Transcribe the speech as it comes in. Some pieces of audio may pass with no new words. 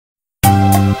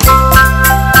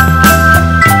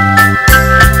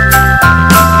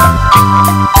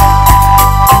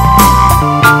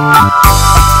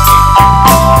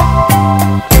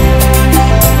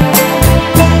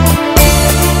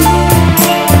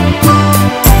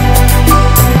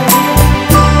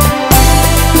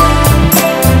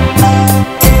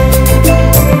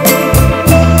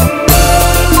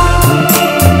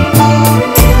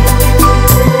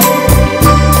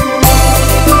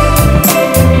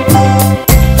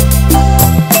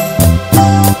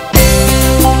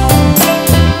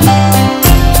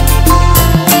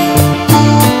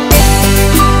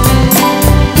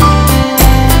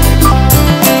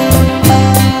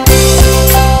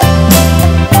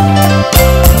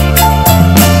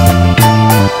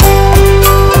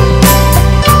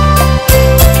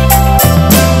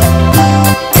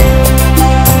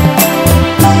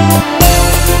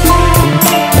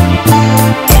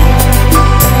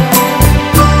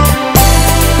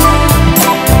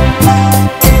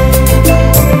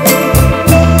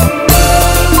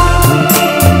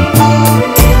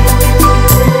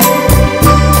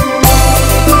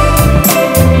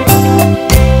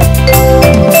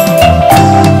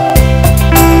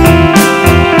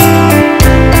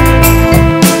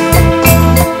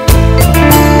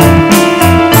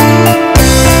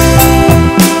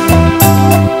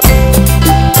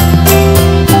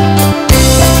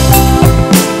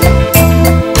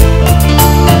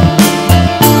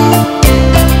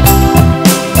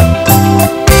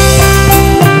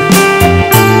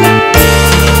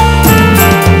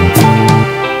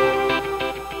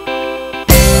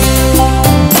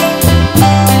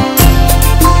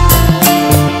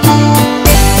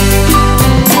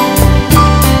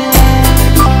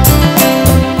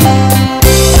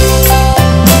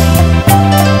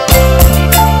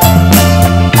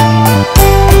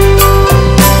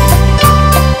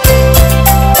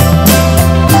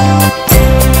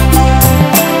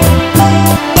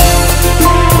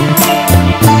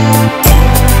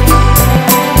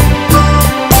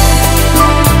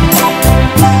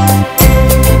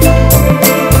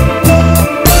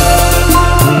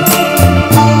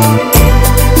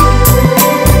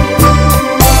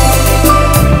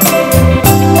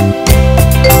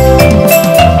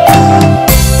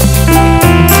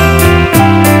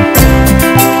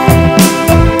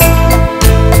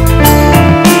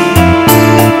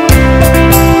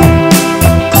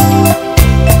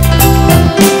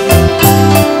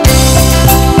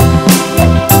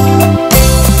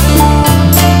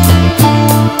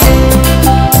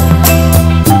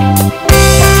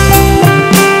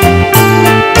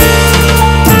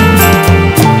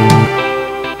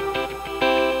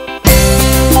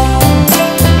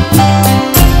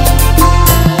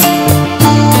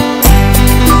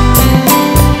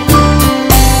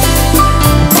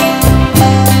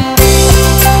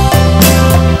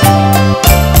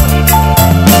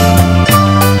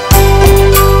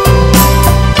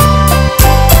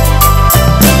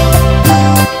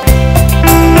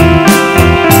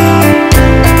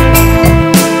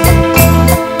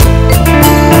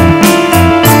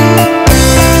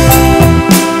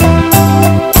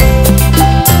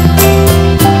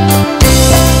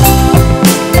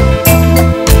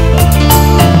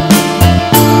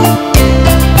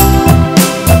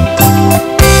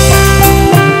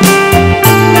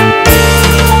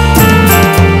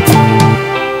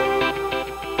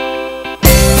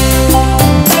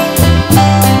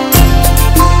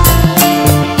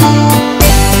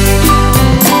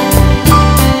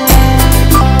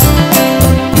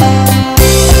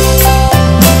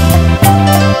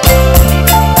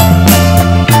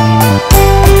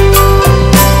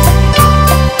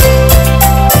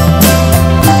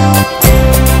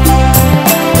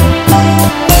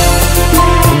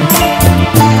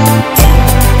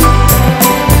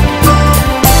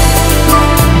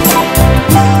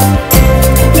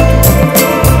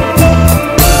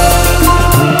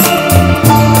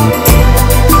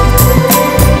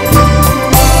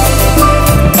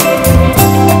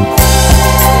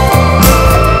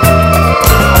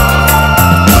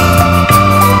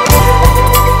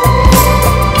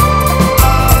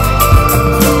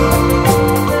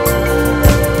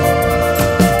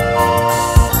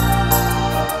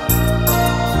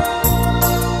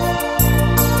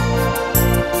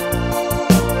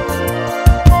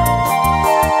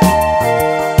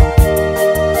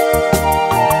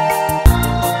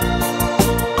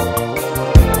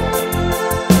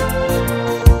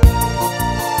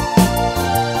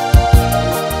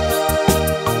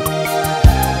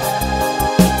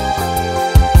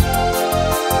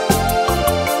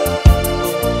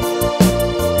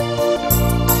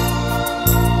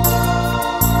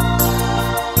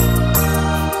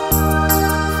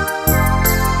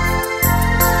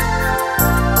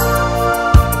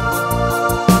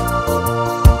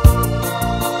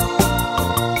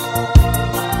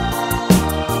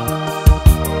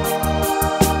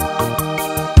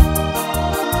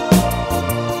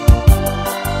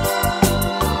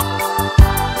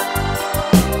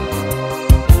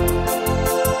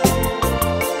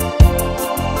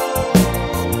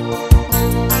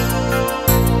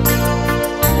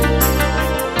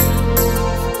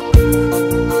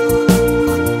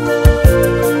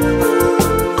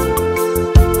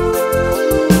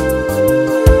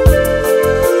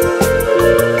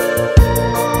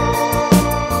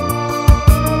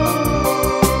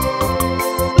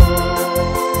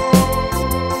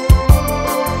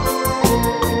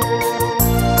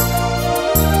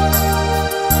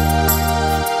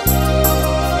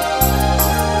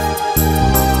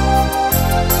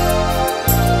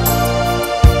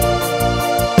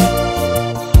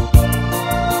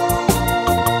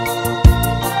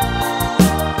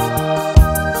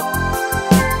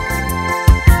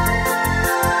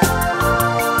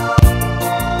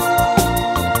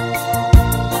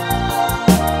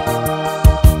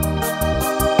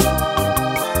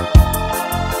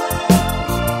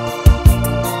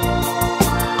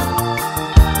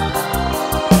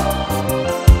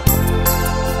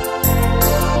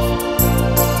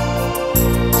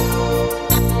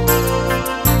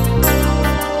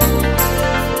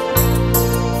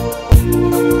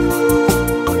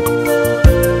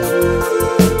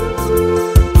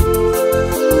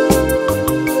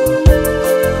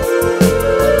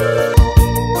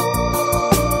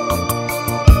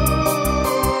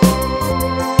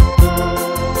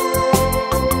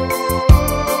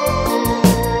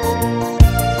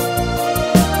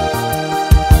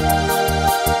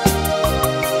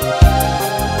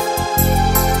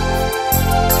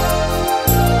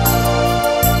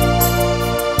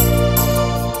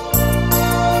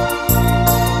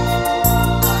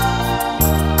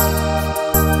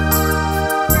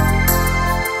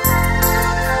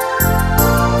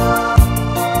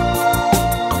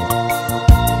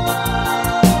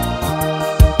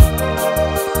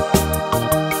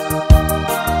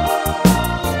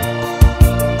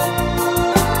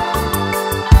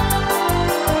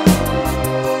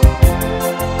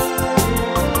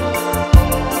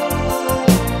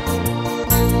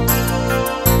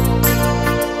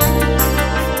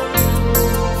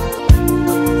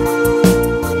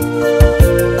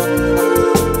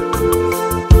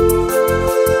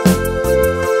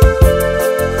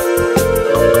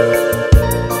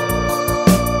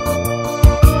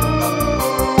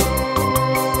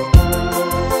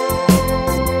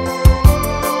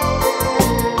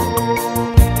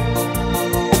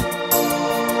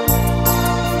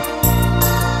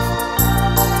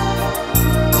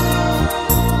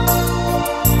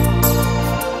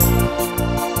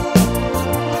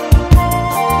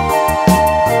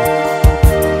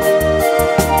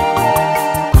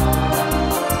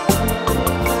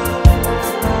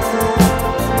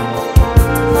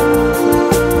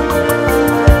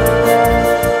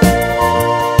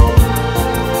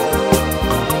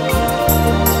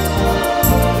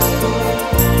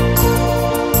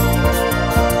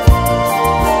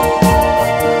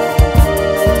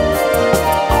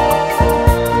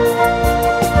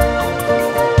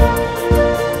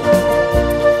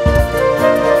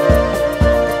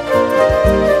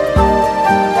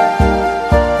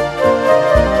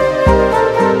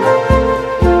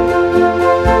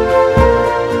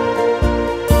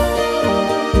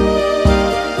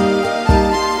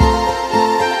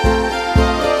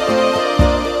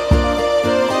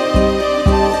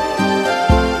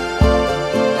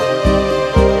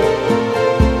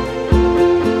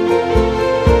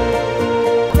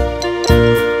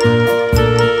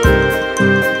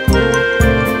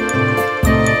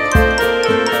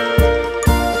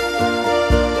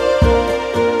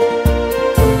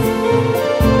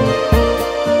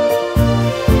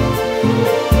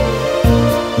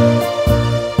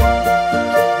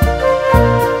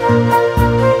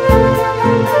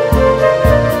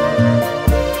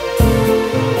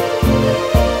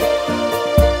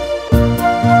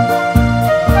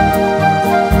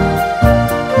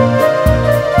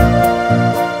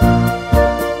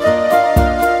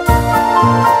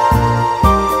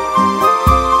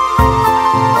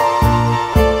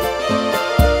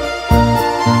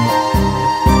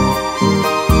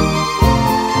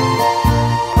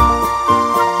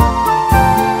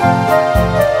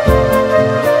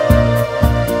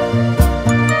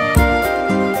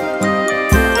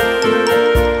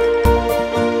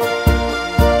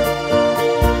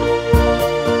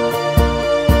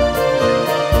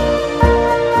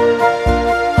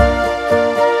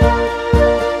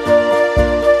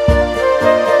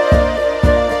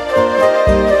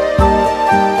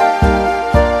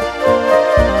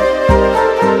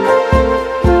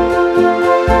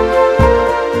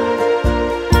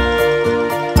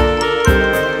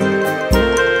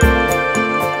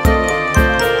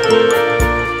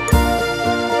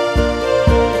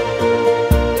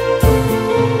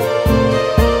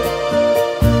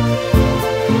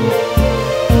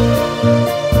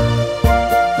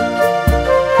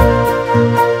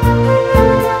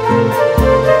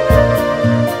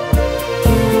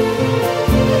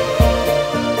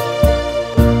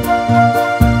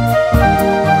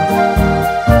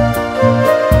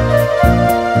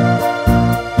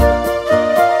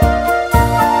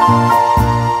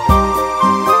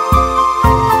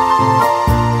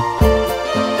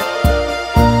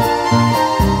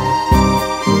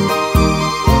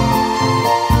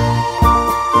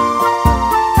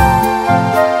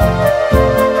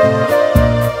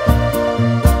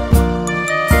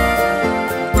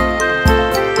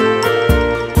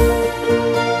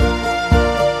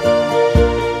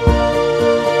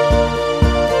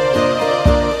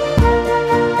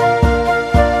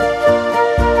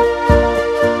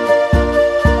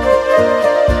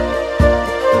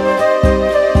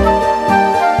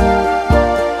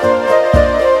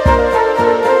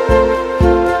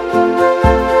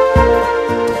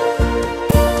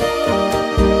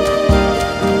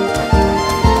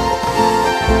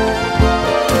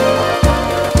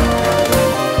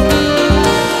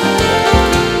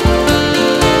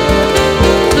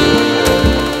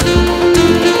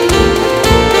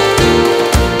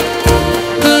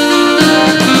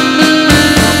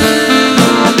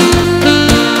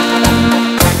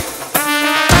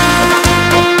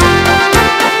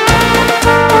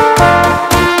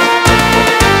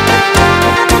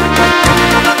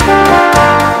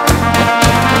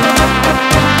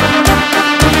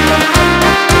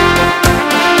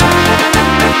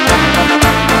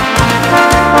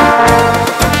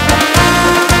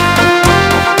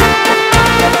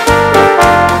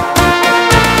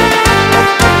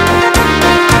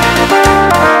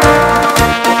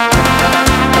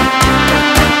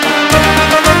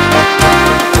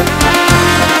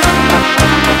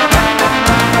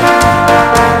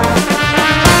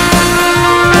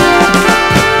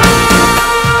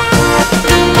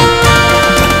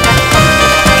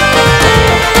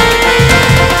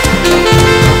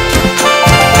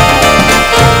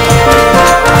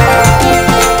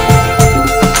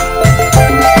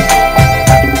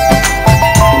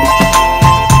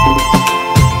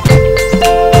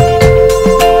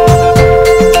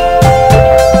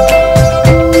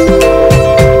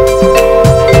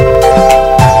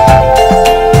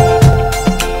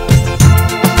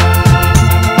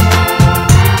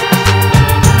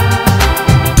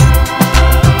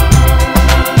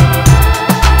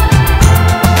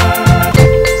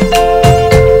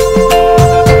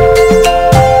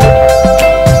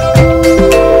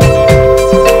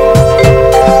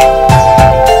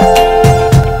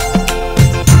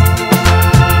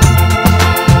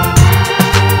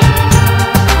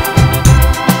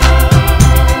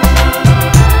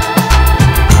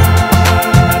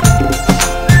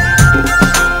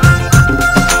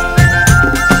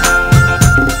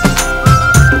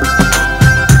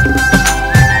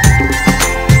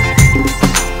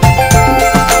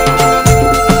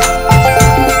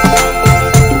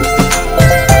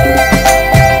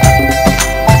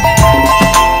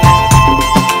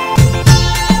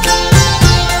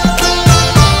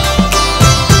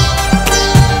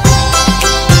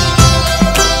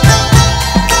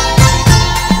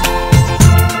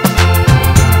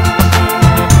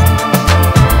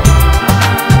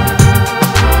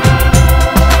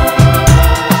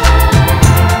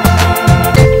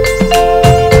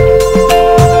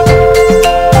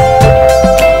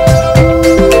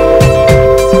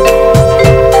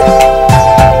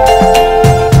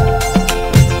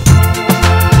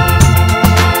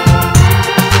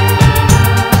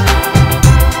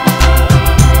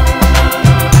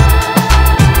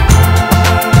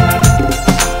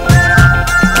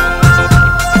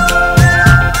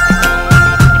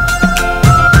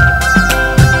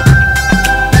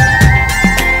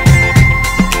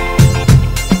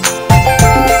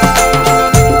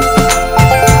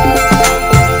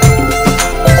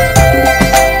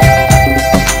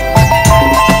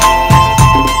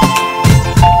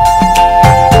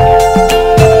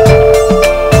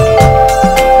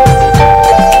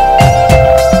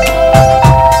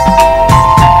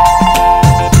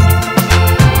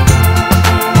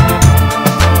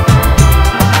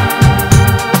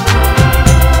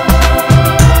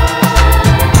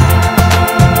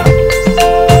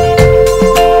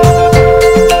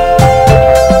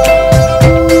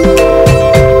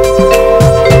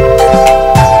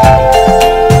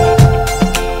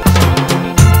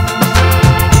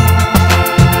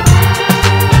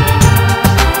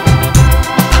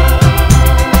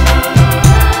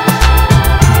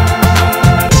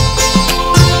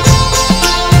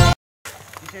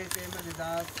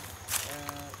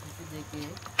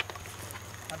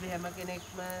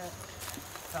දෙනෙක්ම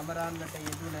සමරන්නට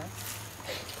යෙදුන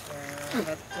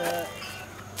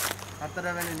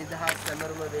 4 වෙනි නිදහස්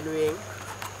සමරුම වෙනුවෙන්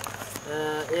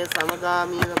ඒ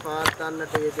සමගාමීව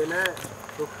පවත්වන්නට යෙදෙන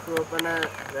රුක්රෝපණ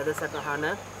වැඩසටහන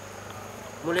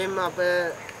මුලින්ම අප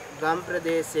ගම්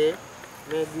ප්‍රදේශයේ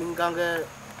මේ ගින්ගඟ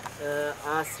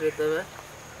ආශ්‍රිතව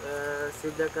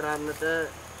සිද්ධ කරන්නට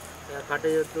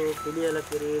කටයුතු පිළියෙල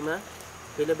කිරීම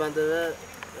පිළිබඳව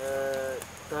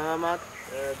තාමත්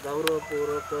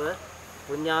ගෞරවපූර්වකව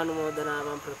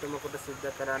පුණ්‍යානුමෝදනාවන් ප්‍රථම කොට සිද්ධ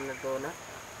කරන්නට ඕන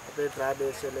අපේ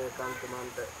ප්‍රාදේශීය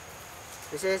ලේකම්තුමන්ට.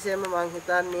 විශේෂයෙන්ම මම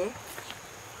හිතන්නේ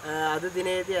අද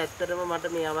දිනේදී ඇත්තටම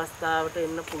මට මේ අවස්ථාවට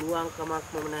එන්න පුළුවන්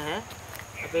කමක්ම නැහැ.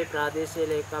 අපේ ප්‍රාදේශීය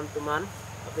ලේකම්තුමන්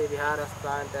අපේ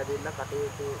විහාරස්ථානට ඇවිල්ලා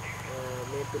කටයුතු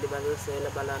මේ පිළිබඳව සේල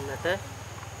බලන්නට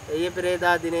ඊයේ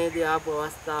පෙරේදා දිනේදී ආපු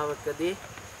අවස්ථාවකදී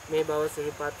මේ බව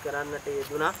සිහිපත් කරන්නට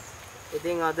යෙදුණා.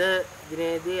 ඉතින් අද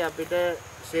දිනේදී අපිට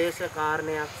විශේෂ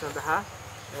කාරණයක් සඳහා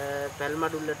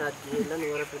පැල්මඩුල්ලටත් ගිහිල්ලා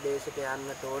නුවර ප්‍රදේශයට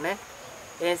යන්නට ඕනේ.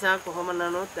 ඒ නිසා කොහොම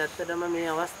නමුත් ඇත්තටම මේ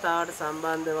අවස්ථාවට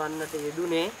සම්බන්ධ වන්නට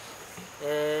යෙදුනේ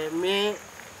මේ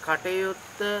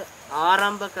කටයුත්ත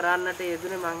ආරම්භ කරන්නට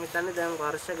යෙදුනේ මම හිතන්නේ දැන්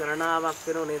වර්ෂ ගණනාවක්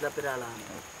වෙනව නේද අපේ රාලාන්න.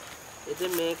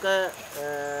 ඉතින් මේක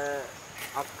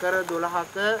අක්කර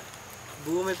 12ක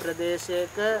භූමි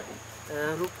ප්‍රදේශයක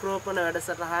රුක්රෝපණ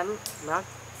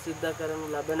වැඩසටහනක් සිද්ධ කරනු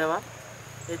ලබනවා.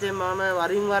 ඉතින් මම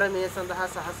වරින් වර මේ සඳහා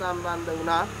සහසම්බන්ධ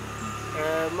වුණා.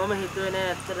 මම හිතුවේ නෑ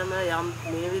ඇත්තටම යම්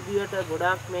මේ විදියට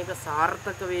ගොඩාක් මේක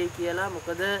සාර්ථක වෙයි කියලා.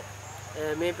 මොකද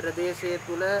මේ ප්‍රදේශය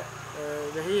තුල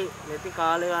වෙහි නැති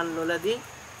කාලයන් වලදී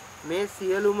මේ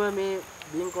සියලුම මේ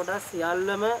බින් කොටස්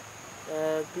සියල්ලම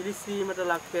පිළිසීමට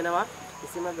ලක් වෙනවා.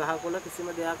 කිසිම ගහකොළ කිසිම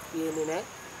දෙයක් තියෙන්නේ නැහැ.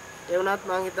 ඒ වුණත්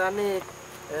මම හිතන්නේ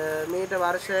මේට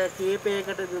වර්ෂ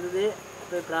කීපයකට දුරදී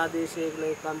අපේ ප්‍රාදේශීය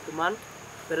ලේකම්තුමන්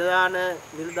ප්‍රධාන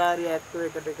නිලධාරිය ඇත්තෝ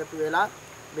එකට එකතු වෙලා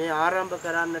මේ ආරම්භ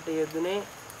කරන්නට යෙදුනේ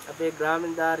අපේ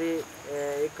ග්‍රාමීණධාරී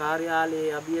ඒ කාර්යාලයේ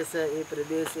අභියස ඒ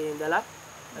ප්‍රදේශයේ ඉඳලා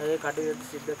ඒ කටයුතු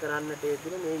සිද්ධ කරන්නට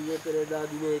යෙදුනේ මේ ඊයේ පෙරේදා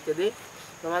දිනයකදී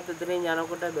තමත් එතනින්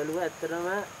යනකොට බැලුවා ඇත්තටම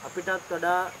අපිටත්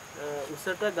වඩා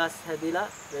උසට ගස් හැදිලා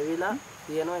වෙවිලා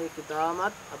තියෙනවා. ඒක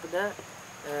ඉතාමත් අපිට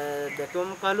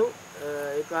දෙකම කලු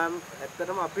ඒකම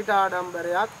ඇත්තටම අපිට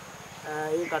ආඩම්බරයක්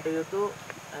ඒ කටයුතු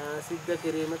සිද්ධ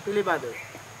කිරීම පිළිබඳව.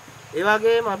 ඒ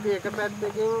වගේම අපි එක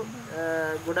පැත්තකින්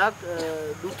ගොඩක්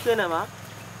දුක් වෙනවා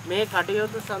මේ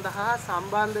කටයුතු සඳහා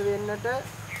සම්බන්ධ වෙන්නට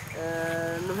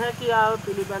නොහැකියාව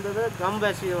පිළිබඳව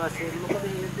ගම්වැසියෝ වශයෙන්. මොකද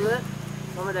හේතුව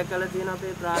මම දැකලා තියෙන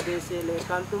අපේ ප්‍රාදේශීය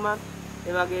ලේකම්තුමන්,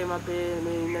 ඒ වගේම අපේ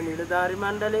මේ ඉන්න නිලධාරි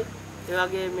මණ්ඩලේ, ඒ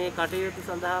වගේ මේ කටයුතු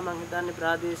සඳහා මම හිතන්නේ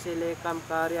ප්‍රාදේශීය ලේකම්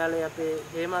කාර්යාලය අපේ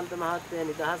හේමන්ත මහත්මයා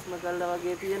නිදහස්ම කළා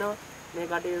වගේ තියෙනවා. මේ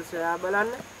කටයුතු සොයා බලන්න.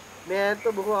 මේ ඇත්ත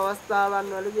බොහෝ අවස්ථාවන්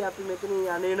වලදී අපි මෙතන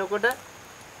යන්නේනකොට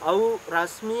අවු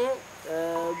රශ්මියේ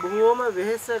බොහෝම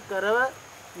වෙහෙස කරව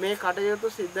මේ කටයුතු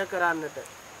සිද්ධ කරන්නට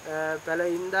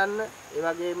පැලින් දාන්න, ඒ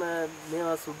වගේම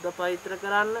මේවා සුද්ධ පවිත්‍ර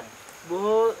කරන්න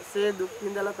බොහෝසේ දුක්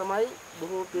විඳලා තමයි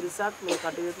බොහෝ පිරිසක් මේ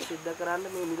කටයුතු සිද්ධ කරන්න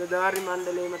මේ නිලධාරි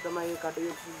මණ්ඩලයේම තමයි මේ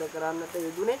කටයුතු සිද්ධ කරන්නට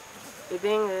යෙදුනේ.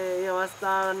 ඉතින් මේ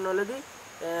අවස්ථාවන් වලදී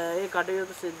ඒ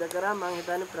කටයුතු සිද්ධ කරා. මම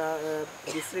හිතන්නේ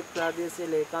දිස්ත්‍රික්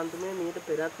ප්‍රාදේශීය ලේකම්තුමේ මීට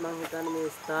පෙරත් මම හිතන්නේ මේ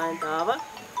ස්ථානයට ආවා.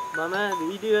 මම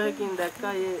වීඩියෝ එකකින්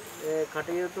දැක්කා මේ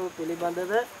කටයුතු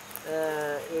පිළිබඳව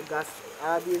ඒ ගස්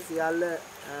ආදී සියල්ල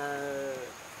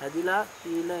හැදිලා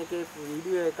තියෙන එකේ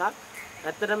වීඩියෝ එකක්.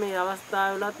 ඇත්තටම මේ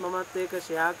අවස්ථාවලත් මමත් ඒක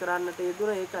ෂෙයා කරන්නට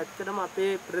යෙදුණා. ඒක ඇත්තටම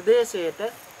අපේ ප්‍රදේශයට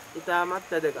ඉතාමත්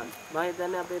වැදගත්. මම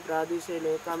හිතන්නේ අපේ ප්‍රාදේශීය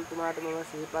ලේකම්තුමාට මම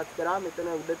සිහිපත් කරා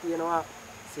මෙතන උඩ තියෙනවා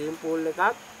සීම් පූල් එකක්.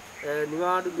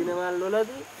 නිවාඩු දිනවල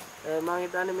වලදී මම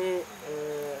හිතන්නේ මේ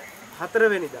 4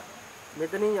 වෙනිදා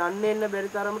මෙතනින් යන්න එන්න බැරි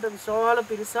තරමට විශාල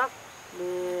පිරිසක්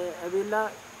මේ ඇවිල්ලා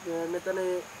මෙතන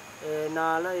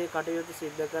නාලා ඒ කටයුතු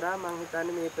සිද්ධ කරා. මම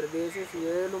හිතන්නේ මේ ප්‍රදේශයේ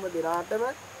සියලුම දෙනාටම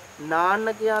නාන්න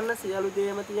කියන්න සියලු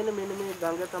දේම තියෙන මෙන්න මේ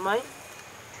ගඟ තමයි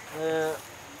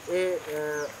ඒ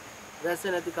වැස්ස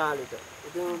නැති කාලෙට.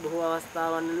 ඉතින් බොහෝ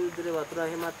අවස්ථාවන් වල ඉදිරිය වතුර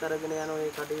එහෙමත් අරගෙන යනවා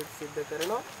ඒ කටයුතු සිද්ධ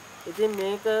කරනවා. ඉතින්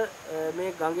මේක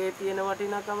මේ ගඟේ තියෙන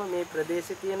වටිනකම, මේ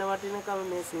ප්‍රදේශයේ තියෙන වටිනකම,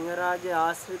 මේ සිංහරාජ්‍ය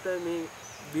ආශ්‍රිත මේ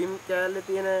බිම් කැලේ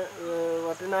තියෙන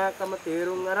වටිනාකම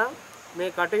තේරුම් අරන්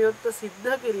මේ කටයුත්ත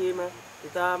සිද්ධ කිරීම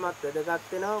ඉතාමත්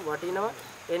වැදගත් වෙනවා, වටිනවා.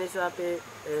 ඒ නිසා අපේ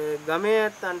ගමේ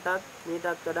ඇත්තන්ටත්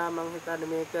මීටත් වඩා මම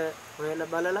හිතන්නේ මේක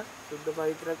හොයලා බලලා සුද්ධ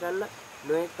පවිත්‍ර කරලා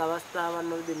නොඑක් අවස්ථාවන්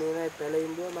වලදී මේවයි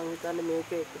පැලින්දුව මම හිතන්නේ මේක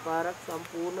එකපාරක්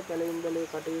සම්පූර්ණ පැලින්දලේ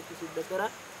කටයුතු සිද්ධ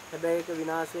කරා. හැබැයි ඒක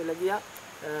විනාශ වෙලා ගියා.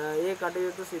 ඒ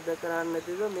කටයුතු සිද්ධ කරන්නේ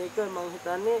නැතිව මේක මම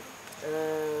හිතන්නේ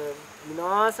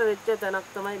විනාශ වෙච්ච තැනක්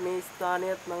තමයි මේ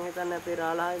ස්ථානයත්. මම හිතන්නේ අපේ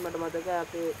රාලහායි මට මතකයි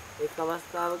අපේ එක්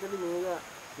අවස්ථාවකදී මේක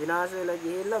විනාශ වෙලා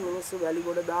ගිහිල්ලා මිනිස්සු වැලි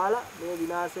ගොඩ දාලා මේ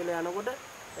විනාශ වෙලා යනකොට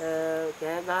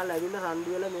කෑ ගහලා ඇවිල්ලා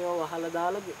රණ්ඩු වෙලා මේවා වහලා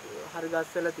දාලා හරි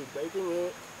ගස් වෙලා තිබ්බා. ඉතින්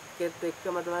ඒකෙත්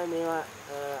එක්කම තමයි මේවා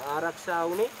ආරක්ෂා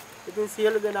වුනේ. ඉතින්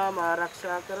සියලු දෙනාම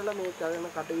ආරක්ෂා කරලා මේ කරන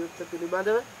කටයුත්ත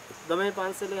පිළිබඳව ගමේ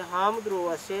පන්සලේ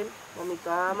හාමුදුරුවෝ වශයෙන් මම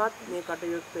ඉතාමත් මේ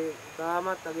කටයුත්ත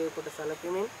ඉතාමත් අගය කොට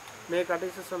සැලකෙමින් මේ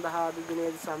කටයුතු සඳහා අද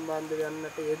දිනේදී සම්බන්ධ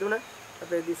වෙන්නට යෙදුණ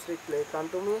අපේ දිස්ත්‍රික්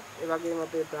ලේකම්තුමිය, ඒ වගේම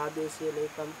අපේ ප්‍රාදේශීය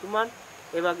ලේකම්තුමන්,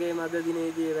 ඒ වගේම අද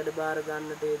දිනේදී වැඩබාර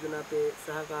ගන්නට යෙදුණ අපේ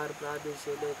සහකාර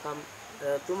ප්‍රාදේශීය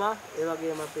ලේකම්තුමා, ඒ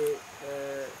වගේම අපේ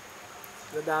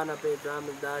ප්‍රධාන අපේ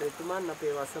ග්‍රාමනිලධාරීතුමන්,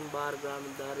 අපේ වසම් බාර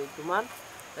ග්‍රාමනිලධාරීතුමන්,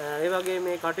 ඒ වගේ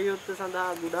මේ කටයුත්ත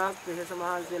සඳහා ගොඩාක් වෙහෙස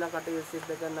මහන්සියලා කටයුතු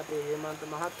සිදු කරන අපේ හේමන්ත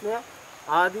මහත්මයා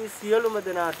ආදී සියලුම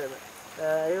දෙනාටම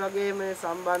ඒ වගේම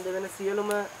සම්බන්ධ වෙන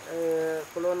සියලුම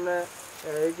කොළොන්න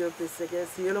ඒජෝපිස් එකේ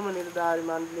සියලුම නිලධාරී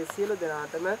මණ්ඩලයේ සියලු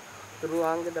දෙනාටම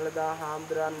තුරුවාංග දළදා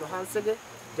හාමුදුරන් වහන්සේගේ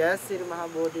ජයසිරි මහ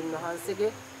බෝධීන්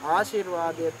වහන්සේගේ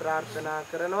ආශිර්වාදය ප්‍රාර්ථනා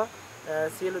කරනවා.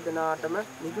 සියලු දෙනාටම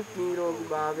නිදුක් නිරෝගී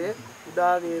භාවය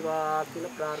උදා වේවා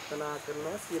කියලා ප්‍රාර්ථනා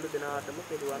කරනවා. සියලු දෙනාටම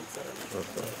පිළිවන්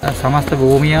සරණයි. සමස්ත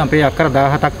භූමිය අපේ අක්කර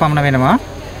 17ක් පමණ වෙනවා.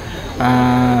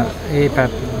 ඒ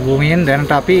භූමියෙන්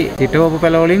දැනට අපි හිටවපු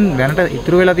පළ වලින් දැනට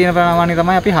ඉතුරු වෙලා තියෙන ප්‍රමාණය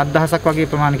තමයි අපි 7000ක්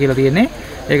වගේ ප්‍රමාණ කියලා තියෙන්නේ.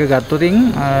 ඒක ගත්තොතින්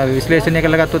විශ්ලේෂණය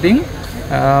කරලා ගත්තොතින්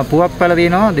පුවක් පැල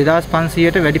තියෙනවා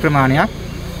 2500ට වැඩි ප්‍රමාණයක්.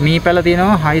 මී පැල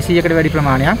තියෙනවා 600කට වැඩි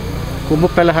ප්‍රමාණයක්. කුඹු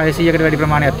පැල 600කට වැඩි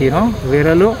ප්‍රමාණයක් තියෙනවා.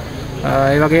 වෙරළු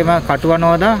ඒ වගේම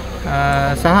කටුවනෝදා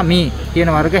සහ මී කියන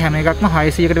වර්ග හැම එකක්ම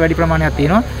 600කට වැඩි ප්‍රමාණයක්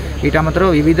තියෙනවා. ඊට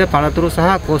අමතරව විවිධ පළතුරු සහ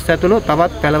කොස් ඇතුළු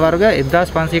තවත් පැල වර්ග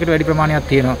 1500කට වැඩි ප්‍රමාණයක්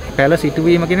තියෙනවා. පැල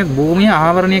සිටුවීම කියන්නේ භූමිය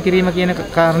ආවරණය කිරීම කියන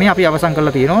කාරණේ අපි අවසන්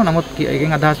කරලා තියෙනවා. නමුත්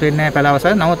ඒකෙන් අදහස් වෙන්නේ නැහැ පැල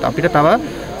අවසන්. නමුත් අපිට තව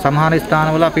සමහර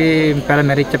ස්ථානවල අපේ පැල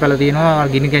මැරිච්ච පැල තියෙනවා,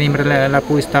 ගිනි ගැනීමට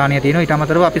ලැබපු ස්ථානය තියෙනවා. ඊට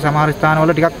අමතරව අපි සමහර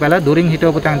ස්ථානවල ටිකක් පැල දුරින්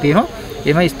හිටවපු තැන් තියෙනවා.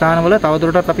 එම ස්ථානවල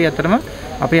තවදුරටත් අපි ඇත්තටම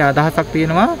අපේ අදහසක්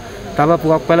තියෙනවා. තව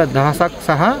පුවක් පැල 1000ක්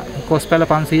සහ කොස් පැල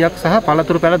 500ක් සහ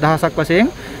පළතුරු පැල 1000ක් වශයෙන්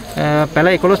පැල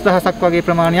 11000ක් වගේ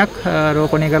ප්‍රමාණයක්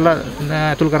රෝපණය කරලා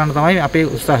ඇතුල් කරන්න තමයි අපේ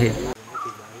උත්සාහය.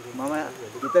 මම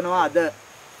හිතනවා අද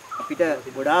අපිට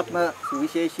ගොඩාක්ම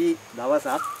සුවිශේෂී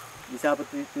දවසක්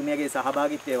දිසාපතිතුමියගේ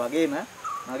සහභාගීත්වය වගේම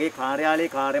මගේ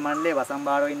කාර්යාලයේ කාර්ය මණ්ඩලයේ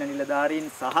වසම්බාරව ඉන්න නිලධාරීන්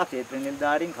සහ ක්ෂේත්‍ර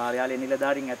නිලධාරීන් කාර්යාලයේ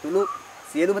නිලධාරීන් ඇතුළු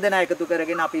සියලුම දෙනා එකතු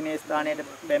කරගෙන අපි මේ ස්ථානයට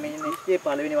පැමිණෙන්නේ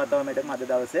පළවෙනි වතාවටම අද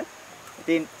දවසේ.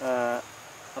 ඉතින්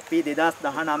අපි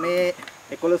 2019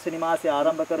 11 වෙනි මාසයේ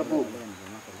ආරම්භ කරපු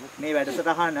මේ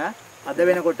වැඩසටහන අද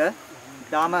වෙනකොට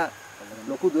ඊටාම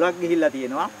ලොකු දුරක් ගිහිල්ලා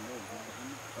තියෙනවා.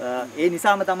 ඒ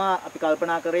නිසාම තමයි අපි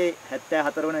කල්පනා කරේ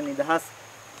 74 වන නිදහස්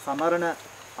සමරන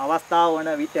අවස්ථාව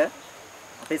වන විට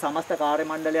අපේ සමස්ත කාර්ය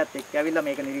මණ්ඩලයත් එක්ක ඇවිල්ලා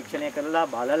මේක නිරීක්ෂණය කරලා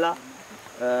බලලා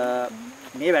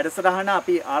මේ වැඩසටහන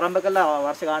අපි ආරම්භ කළා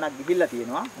වර්ෂ ගාණක් ගිහිල්ලා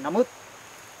තියෙනවා. නමුත්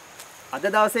අද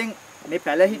දවසෙන් මේ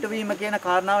පැල හිටවීම කියන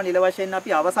කාරණාව නිල වශයෙන්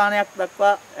අපි අවසානයක්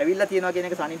දක්වා ඇවිල්ලා තියෙනවා කියන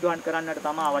එක සනිටුහන් කරන්නට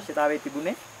තමයි අවශ්‍යතාවය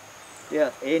තිබුණේ.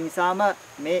 ඒ නිසාම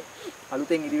මේ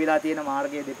අලුතෙන් ඉදි වෙලා තියෙන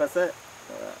මාර්ගයේ දෙපස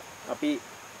අපි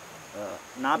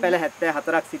නාපැල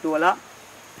 74ක් සිටුවලා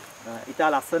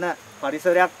ඉතා ලස්සන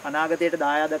පරිසරයක් අනාගතයට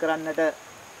දායාද කරන්නට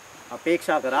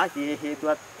අපේක්ෂා කරා. ඒ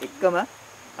හේතුවත් එක්කම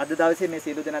අද දවසේ මේ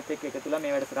සියලු දෙනාත් එක්ක එකතුලා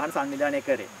මේ වැඩසටහන සංවිධානය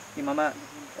කරේ. ඉතින් මම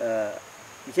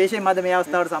විශේෂයෙන්ම අද මේ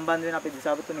අවස්ථාවට සම්බන්ධ වෙන අපේ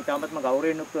දිසාපතිතුමන් ඉතාමත්ම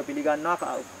ගෞරවයෙන් යුක්තව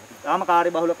පිළිගන්නවා. තාම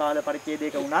කාර්යබහුල කාල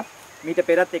පරිච්ඡේදයක වුණත් මීට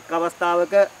පෙරත් එක්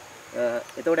අවස්ථාවක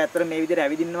එතකොට ඇත්තට මේ විදිහට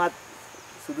ඇවිදින්නවත්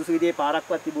සුදුසු විදිහේ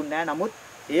පාරක්වත් තිබුණේ නැහැ. නමුත්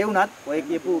ඒ වුණත් ඔය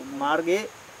කියපු මාර්ගයේ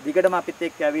දිගටම අපිත්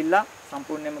එක්ක ඇවිල්ලා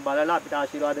සම්පූර්ණයෙන්ම බලලා අපිට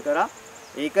ආශිර්වාද කරා.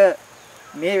 ඒක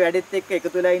මේ වැඩෙත් එක්ක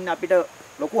එකතු වෙලා ඉන්න අපිට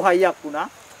ලොකු හයියක් වුණා.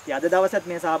 ඉතින් අද දවසත්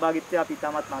මේ සහභාගීත්වය අපි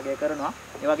ඉතාමත් අගය කරනවා.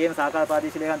 ඒ වගේම සහකාර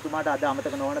ප්‍රාදේශීය ලේකම්තුමාට අද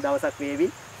අමතක නොවන දවසක් වේවි.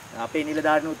 අපේ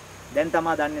නිලධාරීනුත් දැන්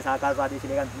තමයි දන්නේ සහකාර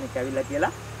ප්‍රාදේශීය ලේකම්තුමෙක් ඇවිල්ලා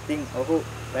කියලා. ඉතින් ඔහු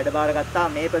වැඩබාර ගත්තා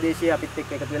මේ ප්‍රදේශයේ අපිත්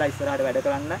එක්ක එකතු වෙලා ඉස්සරහට වැඩ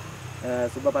කරන්න.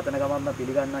 සුබ පතන ගමන්ම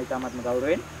පිළිගන්නවා ඉතාමත්ම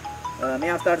ගෞරවයෙන්.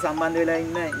 මේ අවස්ථාවට සම්බන්ධ වෙලා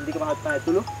ඉන්න ඉන්දික මහත්මයා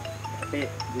ඇතුළු අපේ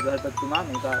විදුහල්පතිතුමා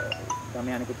මේක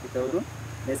ගමේ අනිකුත් පිටවතුන්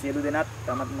මේ සියලු දෙනාත්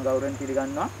ඉතාමත්ම ගෞරවයෙන්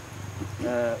පිළිගන්නවා.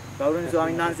 ගෞරවනීය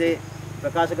ස්වාමීන් වහන්සේ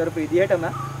ප්‍රකාශ කරපු විදිහටම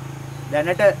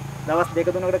දැනට දවස්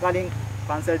 2-3කට කලින්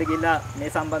පන්සලට ගිහිල්ලා මේ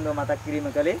සම්බන්ධව මතක් කිරීම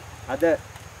කළේ. අද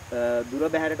දුර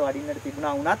බැහැරට වඩින්නට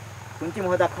තිබුණා වුණත් කුංචි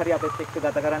මොහොතක් හරි අපිත් එක්ක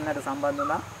ගත කරන්නට සම්බන්ධ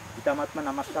වුණා. ඉතාමත්ම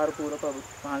නමස්කාර පූර්වක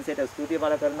වහන්සේට ස්තුතිය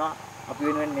පළ කරනවා අපි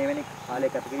වෙනුවෙන් මේ වෙනි කාලය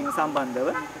ගත කිරීම සම්බන්ධව.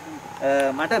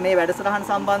 මට මේ වැඩසටහන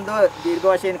සම්බන්ධව දීර්ඝ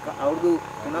වශයෙන් අවුරුදු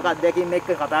 3ක අත්දැකීම් එක්ක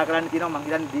කතා කරන්න තියෙනවා. මම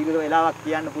හිතන්නේ දීර්ඝ වෙලාවක්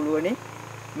කියන්න පුළුවනි.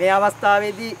 මේ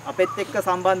අවස්ථාවේදී අපිත් එක්ක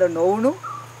සම්බන්ධ නොවුණු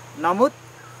නමුත්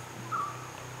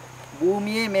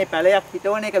භූමියේ මේ පැලයක්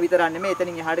හිටවන එක විතරක් නෙමෙයි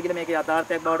එතනින් එහාට ගිහලා මේක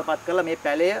යථාර්ථයක් බවට පත් කරලා මේ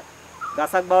පැලය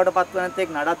ගසක් බවට පත්වනත්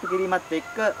එක්ක නඩත්තු කිරීමත්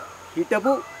එක්ක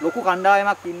හිටපු ලොකු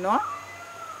කණ්ඩායමක් ඉන්නවා.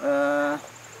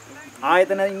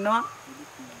 ආයතන ඉන්නවා.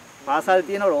 පාසල්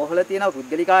තියෙනවා, රෝහල තියෙනවා,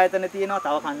 පුද්ගලික ආයතන තියෙනවා,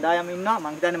 තව කණ්ඩායම් ඉන්නවා.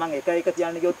 මම හිතන්නේ මම එක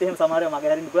කියන්න ගියොත් එහෙම සමහරව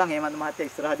මගේ හරින්න පුළුවන්. හේමන්ත මහත්තයා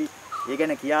ඉස්සරහදී ඒ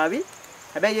ගැන කියාවි.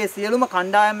 හැබැයි මේ සියලුම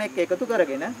කණ්ඩායම් එක්ක එකතු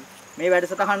කරගෙන මේ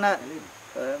වැඩසටහන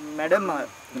මැඩම්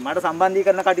මට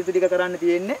සම්බන්ධීකරණ කටයුතු ටික කරන්න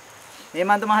තියෙන්නේ.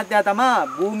 හේමන්ත මහත්තයා තමයි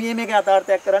භූමියේ මේක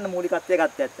යථාර්ථයක් කරන්න මූලිකත්වයේ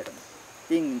ගත්තේ ඇත්තටම.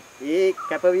 ඉතින් ඒ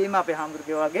කැපවීම අපේ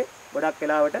හාමුදුරුවෝ වගේ ගොඩක්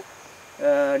වෙලාවට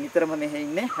නිතරම මෙහෙ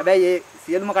ඉන්නේ. හැබැයි මේ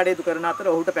සියලුම කටයුතු කරන අතර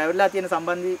ඔහුට පැවරලා තියෙන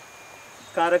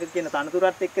සම්බන්ධීකාරක කියන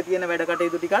තනතුරත් එක්ක තියෙන වැඩ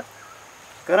කටයුතු ටිකත්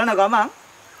කරන ගමන්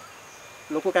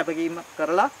ලොකු කැපකිරීම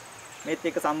කරලා මේත්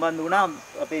එක්ක සම්බන්ධ වුණා.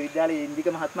 අපේ විද්‍යාලයේ ඉන්දික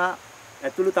මහත්මයා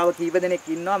ඇතුළු තව කීප දෙනෙක්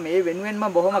ඉන්නවා මේ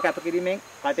වෙනුවෙන්ම බොහොම කැපකිරීමෙන්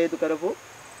කටයුතු කරපු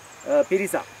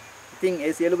පිරිසක්. ඉතින්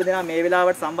ඒ සියලුම දෙනා මේ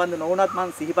වෙලාවට සම්බන්ධ නොවුණත් මම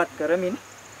සිහිපත් කරමින්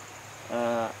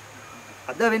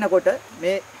අද වෙනකොට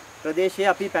මේ ප්‍රදේශයේ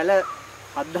අපි පැල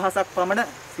 7000ක් පමණ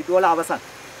සිටුවල අවසන්.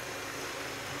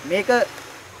 මේක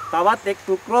තවත් එක්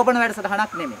රුක්රෝපණ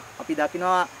වැඩසටහනක් නෙමෙයි. අපි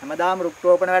දකිනවා හැමදාම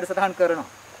රුක්රෝපණ වැඩසටහන් කරනවා.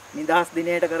 නිදහස්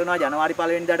දිනයට කරනවා, ජනවාරි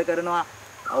 1 වෙනිදාට කරනවා,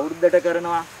 අවුරුද්දට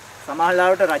කරනවා.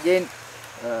 සමහරවිට රජයෙන්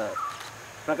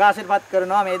ප්‍රකාශයටපත්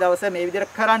කරනවා මේ දවසේ මේ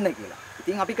විදිහට කරන්න කියලා.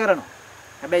 ඉතින් අපි කරනවා.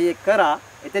 හැබැයි ඒක කරා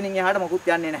එතනින් එහාට මොකුත්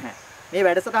යන්නේ නැහැ. මේ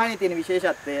වැඩසටහනේ තියෙන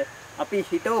විශේෂත්වය අපි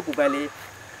හිතවපු පැලේ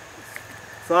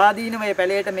ස්වාධීනව මේ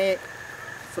පැලේට මේ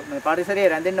පරිසරයේ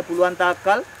රැඳෙන්න පුළුවන්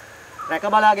තාක්කල් රැක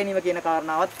බලා ගැනීම කියන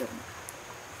කාරණාවත් කරනවා.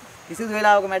 කිසිදු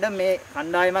වෙලාවක මැඩම් මේ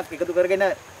කණ්ඩායමක් එකතු කරගෙන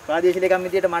ප්‍රාදේශීය ලේකම්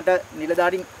විදියට මට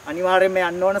නිලධාරීන් අනිවාර්යයෙන්ම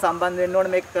යන්න ඕන, සම්බන්ධ වෙන්න ඕන,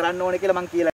 මේක කරන්න ඕන කියලා මම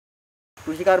කියලා.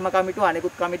 කෘෂිකර්ම කමිටුව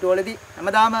අනෙකුත් කමිටුවලදී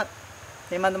හැමදාම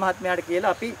හේමන්ත මහත්මයාට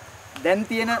කියලා අපි දැන්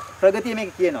තියෙන ප්‍රගතිය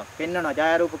මේක කියනවා. පෙන්නනවා,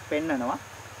 ඡායාරූප පෙන්නනවා.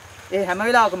 ඒ හැම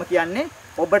වෙලාවකම කියන්නේ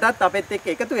ඔබටත් අපෙත් එක්ක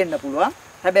එකතු වෙන්න පුළුවන්.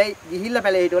 හැබැයි ගිහිල්ලා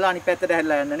පැලේ හිටවලා අනිත් පැත්තට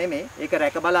හැරිලා යන්න නෙමෙයි. ඒක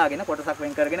රැක බලාගෙන කොටසක්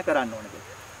වෙන් කරගෙන කරන්න ඕනේ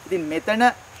කියලා. ඉතින් මෙතන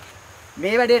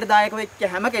මේ වැඩේට දායක වෙච්ච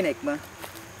හැම කෙනෙක්ම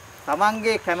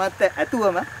තමන්ගේ කැමැත්ත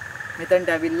ඇතුවම මෙතනට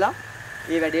ඇවිල්ලා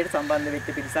මේ වැඩේට සම්බන්ධ වෙච්ච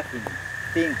පිරිසක් ඉන්නවා.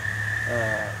 ඉතින්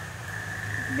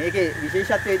මේකේ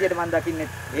විශේෂත්වය විදියට මම දකින්නේ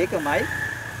ඒකමයි.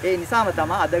 ඒ නිසාම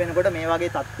තමයි අද වෙනකොට මේ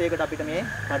වගේ තත්ත්වයකට අපිට මේ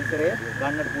පරිසරය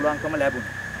ගන්නට පුළුවන්කම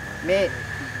ලැබුණේ. මේ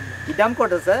ඉඩම්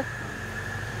කොටස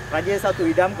රජයේ සතු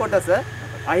ඉඩම් කොටස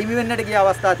අහිමි වෙන්නට ගිය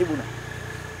අවස්ථා තිබුණා.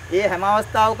 ඒ හැම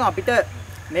අවස්ථාවකම අපිට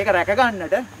මේක රැක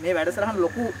ගන්නට මේ වැඩසටහන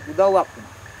ලොකු උදව්වක්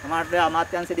වුණා. සමහරවිට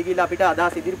අමාත්‍යාංශෙට ගිහිල්ලා අපිට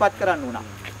අදහස් ඉදිරිපත් කරන්න වුණා.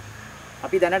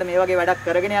 අපි දැනට මේ වගේ වැඩක්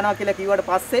කරගෙන යනවා කියලා කිව්වට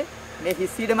පස්සේ මේ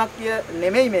හිස් ඉඩමක්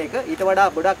නෙමෙයි මේක. ඊට වඩා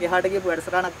ගොඩක් එහාට ගියපු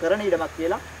වැඩසටහනක් කරන ඉඩමක්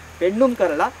කියලා පෙන්눔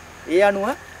කරලා ඒ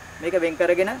අනුව මේක වෙන්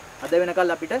කරගෙන අද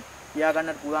වෙනකල් අපිට තියා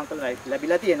ගන්නට පුළුවන්කම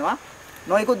ලැබිලා තියෙනවා.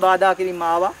 නොයෙකුත් බාධා කිරීම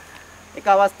ආවා. එක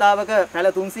අවස්ථාවක පැල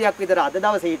 300ක් විතර අද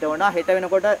දවසේ හිටවනවා. හෙට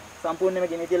වෙනකොට සම්පූර්ණයෙන්ම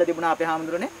ගෙනි තියලා තිබුණා අපේ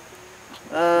හාමුදුරනේ.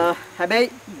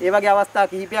 හැබැයි ඒ වගේ අවස්ථා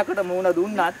කිහිපයකට මුහුණ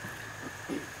දුන්නත්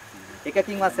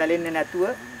එකකින්වත් සැලෙන්නේ නැතුව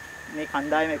මේ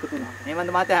කණ්ඩායම එකතු වුණා.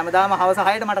 හේමන්ත මහත්තයා හැමදාම හවස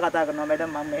 6ට මට කතා කරනවා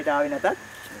මැඩම් මම මෙහෙට ආවේ නැතත්.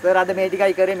 සර් අද මේ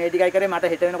ටිකයි කරේ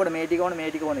මට හෙට වෙනකොට මේ ටික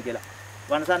ඕන කියලා.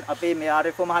 වනසන් අපේ මේ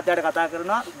RFO මහත්තයාට කතා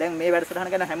කරනවා. දැන් මේ වැඩසටහන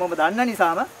ගැන හැමෝම දන්න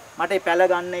නිසාම මට මේ පැල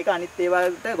ගන්න එක අනිත්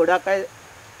ඒවාට ගොඩක් අය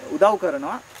උදව්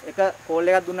කරනවා. එක කෝල්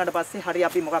එකක් දුන්නාට පස්සේ හරි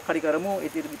අපි මොකක් හරි කරමු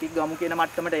ඉතින් ගමු කියන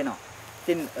මට්ටමට එනවා.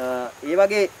 ඉතින් ඒ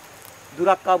වගේ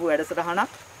දුරක් ආපු වැඩසටහනක්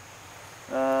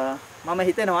මම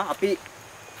හිතනවා අපි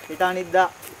හෙට අනිද්දා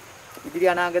ඉදිරි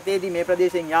අනාගතයේදී මේ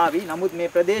ප්‍රදේශයෙන් යාවි. නමුත් මේ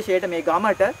ප්‍රදේශයට මේ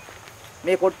ගමට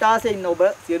මේ කොට්ටාසේ ඉන්න ඔබ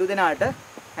සියලු දෙනාට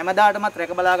හැමදාටමත්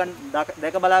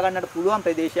දැක බලා ගන්නට පුළුවන්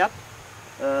ප්‍රදේශයක්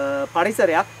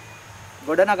පරිසරයක්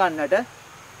ගොඩනගන්නට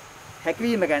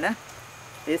හැකියවීම ගැන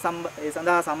ඒ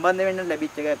සඳහා සම්බන්ධ වෙන්න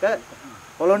ලැබිච්ච එකක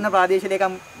පොළොන්න ප්‍රාදේශීය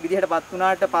ලේකම් විදිහටපත්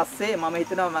වුණාට පස්සේ මම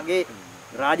හිතනවා මගේ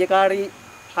රාජකාරී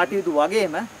කටයුතු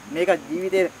වගේම මේක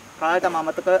ජීවිතේ කාලයටම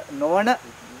අමතක නොවන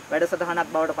වැඩසටහනක්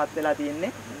බවට පත් වෙලා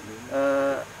තියෙන්නේ.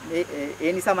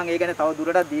 ඒ නිසා මම ඒ ගැන තව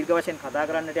දුරටත් දීර්ඝ වශයෙන් කතා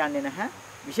කරන්නට යන්නේ නැහැ.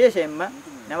 විශේෂයෙන්ම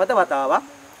නැවත වතාවක්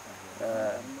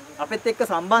අපෙත් එක්ක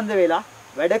සම්බන්ධ වෙලා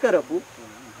වැඩ කරපු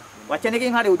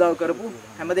වචනකින් හරි උදව් කරපු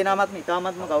හැමදෙනාමත්ම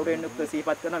ඉතාමත්ම ගෞරවයෙන් යුක්ත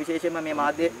සිහිපත් කරන විශේෂයෙන්ම මේ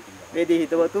මාධ්‍ය වේදී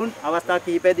හිතවතුන් අවස්ථා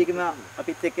කිහිපයකදීම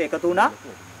අපිත් එක්ක එකතු වුණා.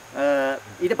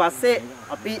 ඊට පස්සේ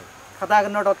අපි කතා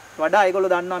කරනකොට වඩා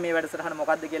ඒගොල්ලෝ දන්නවා මේ වැඩසටහන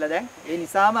මොකක්ද කියලා දැන්. ඒ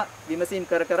නිසාම විමසීම්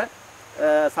කර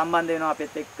සම්බන්ධ වෙනවා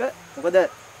අපිත් එක්ක. මොකද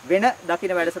වෙන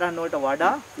දකින්න වැඩසටහන් වලට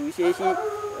වඩා විශේෂී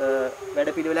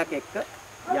වැඩපිළිවෙලක් එක්ක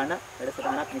යන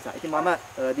වැඩසටහනක් නිසා. ඉතින් මම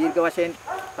දීර්ඝ වශයෙන්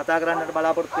කතා කරන්නට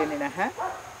බලාපොරොත්තු වෙන්නේ නැහැ.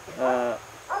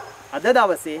 අද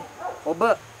දවසේ ඔබ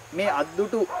මේ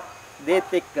අද්දුටු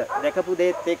දේත් එක්ක දැකපු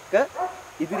දේත් එක්ක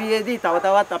ඉදිරියේදී තව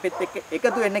තවත් අපිත් එක්ක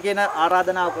එකතු වෙන්න කියන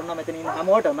ආරාධනාව කරනවා මෙතන ඉන්න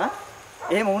හැමෝටම.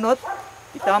 එහෙම වුණොත්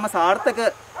ඊටාම සාර්ථක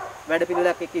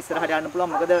වැඩපිළිවෙලක් එක්ක ඉස්සරහට යන්න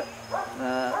පුළුවන්. මොකද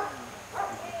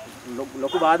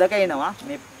ලොකු බාධක එනවා.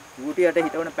 මේ ඌටියට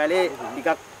හිටවන පැලේ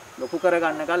ටිකක් ලොකු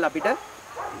කරගන්නකල් අපිට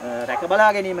රැක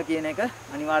බලා ගැනීම කියන එක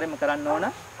අනිවාර්යයෙන්ම කරන්න ඕන.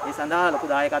 ඒ සඳහා ලොකු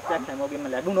දායකත්වයක් හැමෝගෙම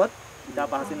ලැබුණොත් ඉතා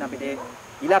පහසුවෙන් අපිට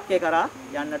ඉලක්කය කරා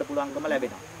යන්නට පුළුවන්කම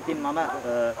ලැබෙනවා. ඉතින් මම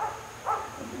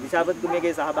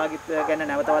දිශාපතිතුමියගේ සහභාගීත්වය ගැන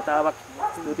නැවත වතාවක්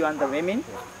ස්තුතිවන්ත වෙමින්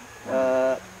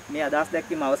මේ අදහස්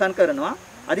දැක්වීම අවසන් කරනවා.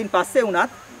 අදින් පස්සේ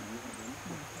වුණත්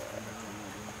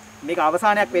මේක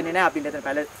අවසානයක් වෙන්නේ නැහැ. අපි මෙතන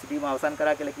පැල සිටීම අවසන්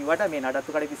කරා කියලා කිව්වට මේ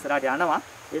නඩත්තු කඩේක ඉස්සරහට යනවා.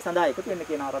 ඒ සඳහා එකතු වෙන්න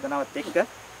කියන ආරාධනාවත් එක්ක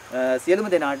සියලුම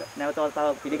දෙනාට නැවත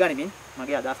වතාවක් පිළිගනිමින්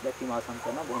මගේ අදහස් දැක්වීම අවසන්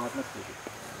කරනවා. බොහොමත්ම ස්තුතියි.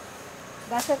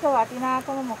 දශක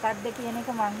වටිනාකම මොකක්ද කියන එක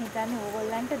මම හිතන්නේ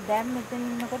ඕගොල්ලන්ට දැන් මෙතන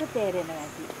ඉන්නකොට තේරෙනවා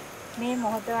ඇති. මේ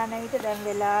මොහොත වන විට දැන්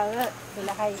වෙලාව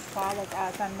 12යි කාලට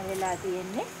ආසන්න වෙලා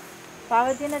තියෙන්නේ.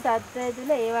 පවතින තත්ත්වය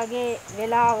තුළ ඒ වගේ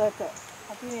වෙලාවක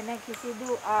අපි වෙන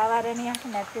කිසිදු ආවරණයක්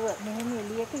නැතුව මෙහෙම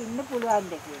එළියක ඉන්න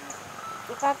පුළුවන්ද කියන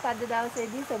එකක් අද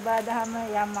දවසේදී සබාදහම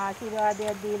යම්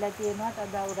ආශිර්වාදයක් දීලා තියෙනවා.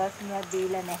 තදා රස්මියක්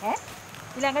දීලා නැහැ.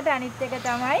 ඊළඟට අනිත් එක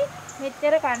තමයි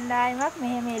මෙච්චර කණ්ඩායමක්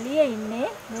මෙහෙම එළියේ ඉන්නේ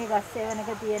මේ ගස් සෙවණක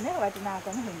තියෙන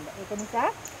වටිනාකම හින්දා. ඒක නිසා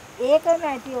ඒකම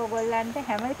ඇති ඕගොල්ලන්ට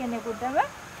හැම කෙනෙකුටම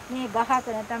මේ ගහක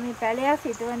නැත්නම් මේ පැලයක්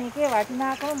සිටවන එකේ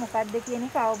වටිනාකම මොකක්ද කියන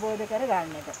එක අවබෝධ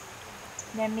කරගන්න එක.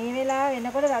 දැන් මේ වෙලාව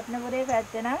වෙනකොට රත්නපුරේ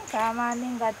පැත්තේ නම්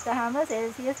සාමාන්‍යයෙන් ගත්තාම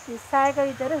සෙල්සියස් 36ක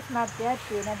විතර උෂ්ණත්වයක්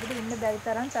තියෙන. අපිට ඉන්න බැරි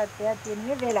තරම් තත්ත්වයක් තියෙන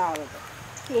මේ වෙලාවක.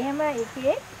 එහෙම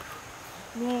එකේ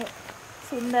මේ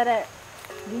සුන්දර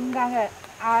ලිංගංග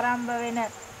ආරම්භ වෙන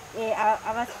ඒ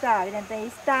අවස්ථාවේ නැත්නම්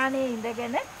ස්ථානයේ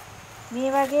ඉඳගෙන මේ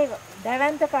වගේ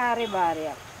දැවැන්ත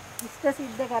කාර්යභාරයක් ඉෂ්ට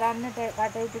සිද්ධ කරන්නට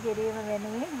කටයුතු කිරීම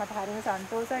වෙනුවෙන් මට හරිම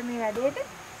සන්තෝෂයි මේ වැඩේට.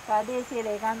 ප්‍රාදේශීය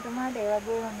ලේකම්තුමාට ඒ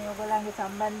වගේම මේගොල්ලන්ගේ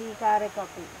සම්බන්ධීකාරක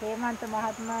අපි හේමන්ත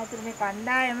මහත්මයා ඇතුළු මේ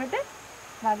කණ්ඩායමට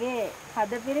මගේ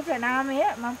හදපිරි ප්‍රණාමය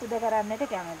මම පුද කරන්නට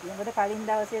කැමතියි. මොකද කලින්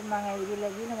දවසේ මම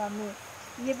ඇවිල්ලා ගිහින් මම මේ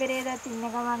ඊයේ පෙරේදාත් ඉන්න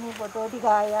ගමන් මේ ෆොටෝ ටික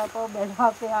ආයපව බැලුවා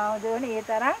අපේ ආමදෝනේ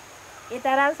ඒ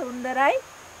තරම් සුන්දරයි.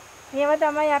 මේවා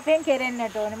තමයි අපෙන්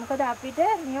කෙරෙන්නට ඕනේ. මොකද අපිට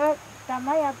මේවා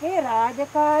තමයි අපේ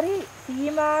රාජකාරී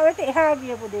සීමාවට එහා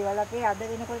ගියපු දේවල්. අපේ අද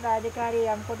වෙනකොට රාජකාරී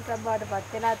යම් කොටසක් බවට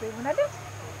පත් වෙලා තිබුණාට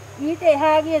ඊට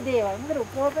එහා ගිය දේවල්. මොකද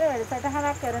රූපෝපර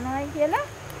වැඩසටහනක් කරනවායි කියලා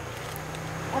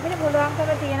අපිට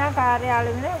පුළුවන්කම තියෙන කාර්යාල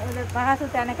වෙන පහසු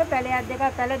තැනක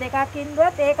පැල දෙකක්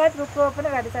ඉඳුවත් ඒකත්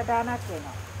රූපෝපර වැඩසටහනක්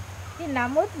වෙනවා. ඉතින්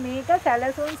නමුත් මේක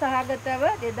සැලසුම් සහගතව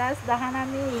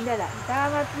 2019 ඉඳලා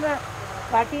ඉතාමත්ම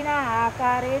වටිනා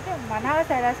ආකාරයට මනා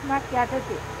සැලැස්මක්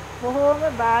යටතේ බොහෝම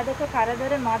බාධක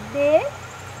කරදර මැද්දේ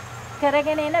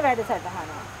කරගෙන එන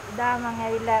වැඩසටහනක්. එදා මම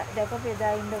ඇවිල්ලා දැකපු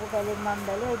එදා ඉඳපු පැලෙන් මම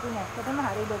බැලුවා. ඉතින් ඇත්තටම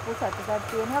හරි ලොකු සතුටක්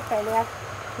තියෙනවා. පැලයක්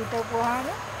හිටපුවාම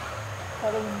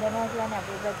පැල ඉඳනවා කියන්නේ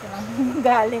අපේ පැත්තේ මම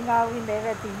ගාල්ලෙන් ආවු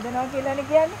ඉඳලා ඉඳනවා කියලානේ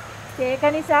කියන්නේ. ඒක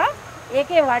නිසා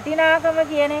ඒකේ වටිනාකම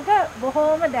කියන එක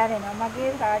බොහෝම දැනෙනවා.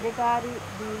 මගේ රාජකාරී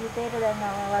ජීවිතේට දැන්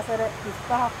වසර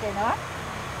 35ක් වෙනවා.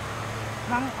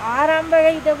 මම ආරම්භක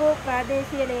හිටපු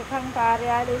ප්‍රාදේශීය ලේකම්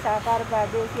කාර්යාලයේ සහකාර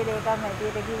ප්‍රාදේශීය ලේකම්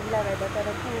ඇටියට ගිහිල්ලා වැඩ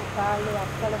කරපු කාලේ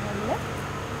අක්කල මුල්ල.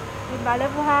 ඉතින්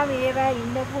බලපුවාම ඒවා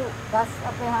ඉඳපු ගස්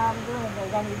අපේ හාමුදුරුවෝ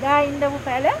දැන් ඉදා ඉඳපු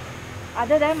පැල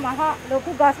අද දැන් මහා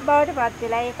ලොකු ගස් බවට පත්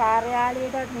වෙලා ඒ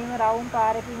කාර්යාලයටත් මෙහෙම රවුම්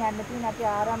පාරකින් යන්න තියෙන අපි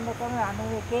ආරම්භ කරන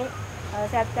 91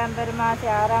 සැප්තැම්බර්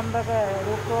මාසේ ආරම්භක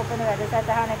රූපෝපන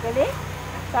වැඩසටහන කළේ.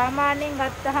 සාමාන්‍යයෙන්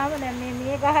ගත්තාම දැන්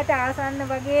මේ ගහට ආසන්න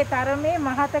වගේ තරමේ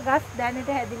මහත ගස් දැනට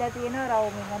හැදිලා තියෙනවා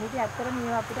රවුමින්. අනිත් ඇත්තටම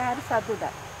මේවා අපිට හරි සතුටක්.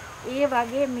 ඒ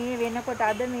වගේ මේ වෙනකොට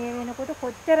අද මේ වෙනකොට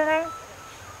කොච්චරනම්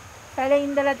පැල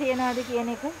ඉඳලා තියෙනවද කියන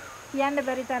එක කියන්න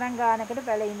බැරි තරම් ගානකට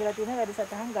පැල ඉඳලා තියෙන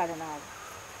වැඩසටහන් ගණනාව.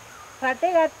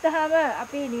 රටේ ගත්තාම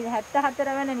අපි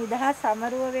 74 වෙනි නිදහස්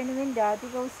සමරුව වෙනුවෙන්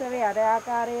ජාතික උත්සවයේ අර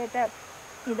ආකාරයට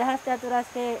නිදහස්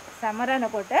චතුරස්‍රයේ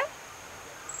සමරනකොට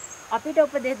අපිට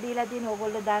උපදෙස් දීලා තියෙන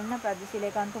ඕගොල්ලෝ දන්න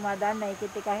ප්‍රතිශීලකන්තුමා දන්න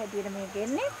ඒකෙත් එක හැටියට මේක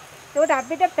එන්නේ. ඒකට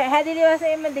අපිට පැහැදිලි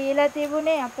වශයෙන්ම දීලා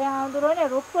තිබුණේ අපේ ආඳුරනේ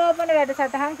රුක්‍රෝපණ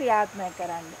වැඩසටහන් ක්‍රියාත්මක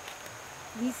කරන්න.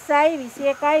 20යි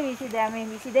 21යි 22 නේ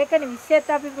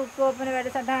 20ත් අපි රුක්‍රෝපණ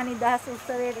වැඩසටහන නිදහස්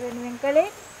උත්සවයේ වෙනුවෙන් කළේ.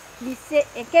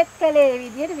 21ත් කළේ ඒ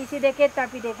විදිහට 22ත්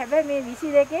අපිට හැබැයි මේ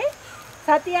 22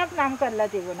 සතියක් නම් කරලා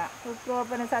තිබුණා.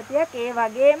 රුක්‍රෝපණ සතියක් ඒ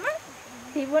වගේම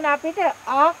තිබුණ අපිට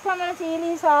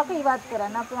ආක්‍රමණශීලී ශාක ඉවත්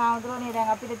කරන්න. අපේ ආඳුරනේ දැන්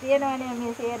අපිට තියෙනවනේ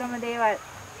මේ සේරම දේවල්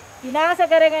විනාශ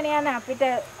කරගෙන යන අපිට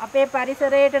අපේ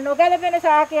පරිසරයට නොගැලපෙන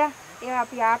ශාකයක්. ඒවා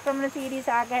අපි ආක්‍රමණශීලී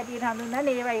ශාක හැටියට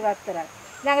හඳුන්වන්නේ ඒවා ඉවත් කරන්න.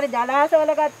 ඊළඟට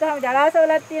ජලාශවල ගත්තාම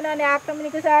ජලාශවලත් තියෙනවනේ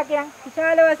ආක්‍රමණික ශාකයන්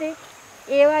විශාල වශයෙන්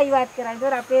ඒවා ඉවත් කරන්න.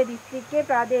 ඒතර අපේ දිස්ත්‍රික්කයේ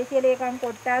ප්‍රාදේශීය ලේකම්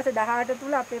කොට්ටාස 18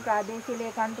 තුල අපේ ප්‍රාදේශීය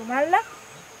ලේකම් තුමල්ලා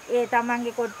ඒ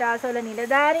තමන්ගේ කොට්ටාසවල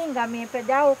නිලධාරීන් ගමේ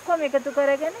ප්‍රජා ඔක්කොම එකතු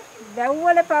කරගෙන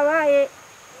වැව්වල පවා ඒ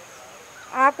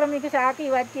ආක්‍රමික ශාක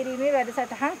ඉවත් කිරීමේ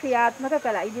වැඩසටහන් ක්‍රියාත්මක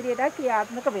කළා. ඉදිරියට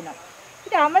ක්‍රියාත්මක වෙනවා.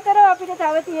 ඊට අමතරව අපිට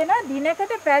තව තියෙනවා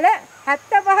දිනකට පැල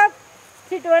 75ක්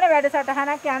සිටවන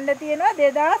වැඩසටහනක් යන්න තියෙනවා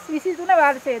 2023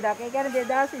 වර්ෂයේ දක්වා. ඒ කියන්නේ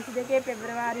 2022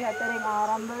 පෙබරවාරි 4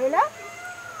 ආරම්භ වෙලා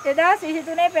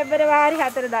 2023 පෙබරවාරි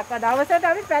 4 දක්වා දවසට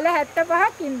අපි පැල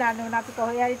 75ක් ඉඳන්න ඕන. අපි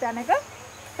කොහේ හරි තැනක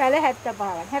පැල 75ක්.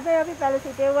 හැබැයි අපි පැල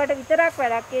සිටෙව්වට විතරක්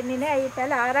වැඩක් එන්නේ නැහැ. මේ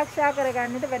පැල ආරක්ෂා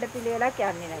කරගන්නට වැඩපිළිවෙලක්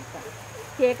යන්නේ නැත්තම්.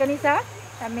 ඒක නිසා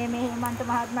මේ හේමන්ත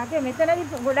මහත්මයාගේ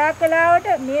මෙතනදී ගොඩාක් කලාවට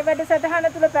මේ වැඩසටහන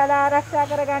තුල පැල ආරක්ෂා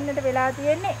කරගන්නට වෙලා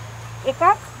තියෙන්නේ එකක්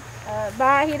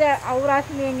බාහිර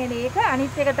අවුරස්මියෙන් එන එක,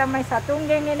 අනිත් එක තමයි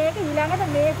සතුන්ගෙන් එන එක,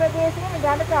 ඊළඟට මේ ප්‍රදේශයේ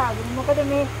ජනතාවගෙන්. මොකද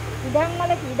මේ ඉඩම්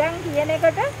වල ඉඩම් කියන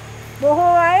එකට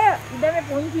බොහෝ අය ඉඩමේ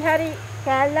පුංචි හරි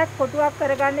කෑල්ලක් කොටුවක්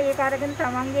කරගන්න ඒක අරගෙන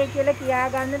තමන්ගේ කියලා කියා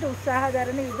ගන්නට උත්සාහ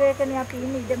දරන යුගයකනේ අපි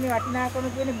ඉන්නේ. ඉඩමේ වටිනාකම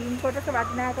කියන බිම් කොටස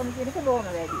වටිනාකම කියන එක බොහොම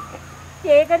වැඩි.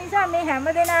 ඒක නිසා මේ හැම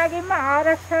දෙනාගෙම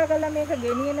ආරක්ෂා කළ මේක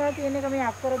ගෙනියනවා කියන එක මේ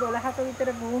අක්කර 12ක විතර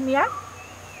භූමියක්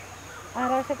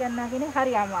ආරක්ෂා කරනවා කියන එක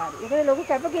හරි අමාරුයි. ඒක ලොකු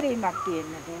කැපකිරීමක්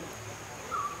තියෙනවා.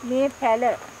 මේ පැල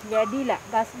වැඩිලා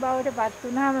ගස් බවට පත්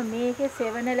වුනහම මේකේ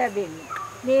සෙවණ ලැබෙන්නේ.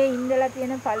 මේ ඉඳලා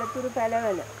තියෙන පළතුරු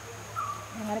පැලවල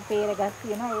අර peer ගස්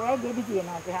තියෙනවා, ඒවයි ගෙඩි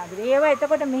තියෙනවා අපේ හාමුදුරුවෝ. ඒවා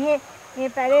එතකොට මේ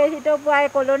පැලේ හිටපු අය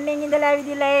කොළොන්නෙන් ඉඳලා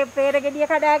ඇවිදලා ඒ peer ගෙඩිය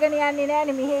කඩාගෙන යන්නේ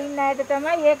නැහනේ. මෙහි ඉන්න අයට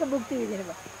තමයි ඒක භුක්ති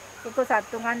විඳිනවා. ඒක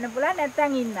සත්තු ගන්න පුළුවන්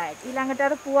නැත්නම් ඉන්න අය. ඊළඟට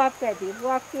අර පුවක් ඇති.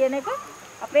 පුවක් කියන එක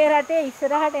අපේ රටේ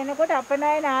ඉස්සරහට එනකොට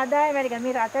අපනයන ආදායම වැඩි කරන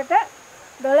මේ රටට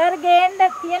ඩොලර් ගේන්න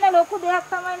තියෙන ලොකු දෙයක්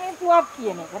තමයි මේ පුවක්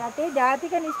කියන එක. රටේ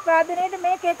ජාතික නිෂ්පාදනයේට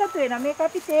මේක එකතු වෙනවා. මේක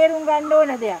අපි තේරුම් ගන්න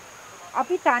ඕන දෙයක්.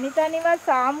 අපි තනිව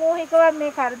සාමූහිකව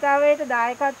මේ කාර්යයට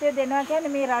දායකත්වය දෙනවා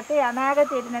කියන්නේ මේ රටේ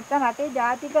අනාගතයට නැත්නම් රටේ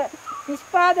ජාතික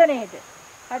නිෂ්පාදනයේට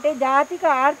රටේ ජාතික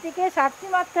ආර්ථිකය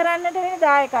ශක්තිමත් කරන්නට වෙන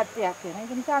දායකත්වයක් වෙනවා.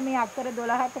 ඒ නිසා මේ අක්කර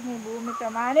 12ක මේ භූමි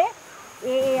ප්‍රමාණය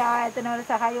ඒ ආයතනවල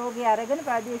සහයෝගය අරගෙන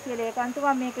ප්‍රාදේශීය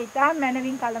ලේකම්තුමා මේක ඉතාම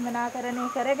මනවින් කළමනාකරණය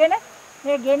කරගෙන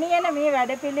මේ ගෙනියන මේ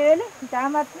වැඩපිළිවෙල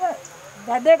ඉතාමත්ම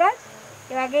වැදගත්.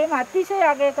 ඒ වගේම අතිශය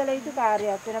අගය කළ යුතු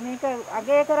කාර්යයක් වෙනවා. මේක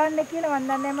අගය කරන්න කියලා මම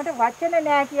දන්නේ මට වචන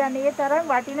නෑ කියන්නේ. ඒ තරම්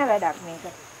වටින වැඩක් මේක.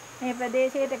 මේ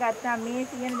ප්‍රදේශයට ගත්තා මේ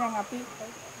කියන දැන් අපි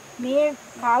මේ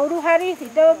කවුරු හරි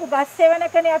හිටවපු ගස්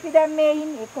සෙවණකනේ අපි දැන් මේ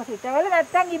ඉන්නේ. එක්ක හිටවල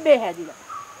නැත්තම් ඉබේ හැදිලා.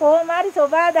 කොහොම හරි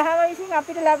සෝබා දහම විසින්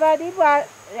අපිට ලබා දීපු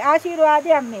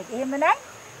ආශිර්වාදයක් මේක. එහෙමනම්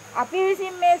අපි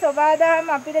විසින් මේ සෝබා දහම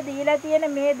අපිට දීලා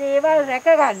තියෙන මේ දේවල් රැක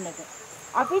ගන්නට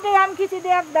අපිට යම් කිසි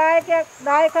දෙයක්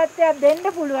දායකත්වයක් දෙන්න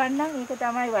පුළුවන් නම් ඒක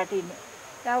තමයි වටින්නේ.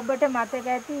 දැන් ඔබට මතක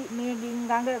ඇති මේ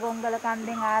ගින්ගඟ ගොංගල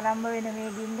කන්දෙන් ආරම්භ වෙන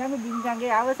මේ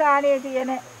ගින්ගඟේ අවසානයේ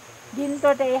තියෙන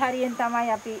ගින්තොට ඒ හරියෙන් තමයි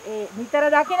අපි ඒ නිතර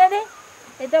දකින්නේ.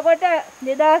 එතකොට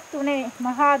 2003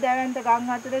 මහා දැවැන්ත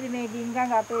ගම් අතරදී මේ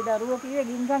ගින්ගඟ අපේ දරුවෝ කිව්වේ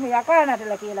ගින්ගඟ යකා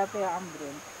නටලා කියලා අපේ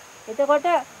අම්බුරනේ. එතකොට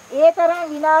ඒ තරම්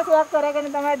විනාශයක්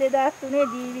කරගෙන තමයි 2003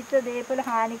 ජීවිත දේපල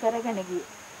හානි කරගෙන ගියේ.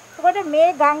 එතකොට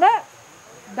මේ ගඟ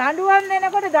දඬුවම්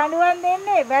දෙනකොට දඬුවම්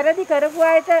දෙන්නේ වැරදි කරපු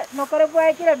අයට නොකරපු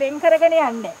අය කියලා වෙන් කරගෙන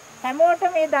යන්නේ.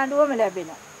 හැමෝටම මේ දඬුවම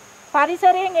ලැබෙනවා.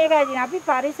 පරිසරයෙන් ඒකයි තියෙන්නේ. අපි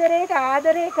පරිසරයට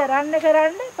ආදරය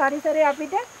කරන්න පරිසරය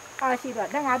අපිට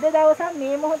ආශිර්වාද. දැන් අද දවසක්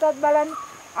මේ මොහොතත් බලන්න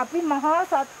අපි මහා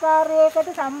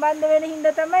සත්කාරයකට සම්බන්ධ වෙන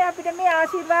හින්දා තමයි අපිට මේ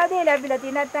ආශිර්වාදය ලැබිලා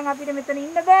තියෙන්නේ. නැත්නම් අපිට මෙතන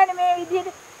ඉන්න බෑනේ මේ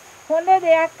විදිහට. හොඳ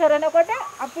දෙයක් කරනකොට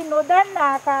අපි නොදන්න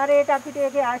ආකාරයට අපිට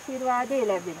ඒකේ ආශිර්වාදය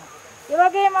ලැබෙනවා. ඒ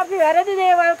වගේම අපි වැරදි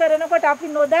දේවල් කරනකොට අපි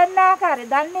නොදන්න ආකාරය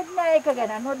දන්නේ නැහැ ඒක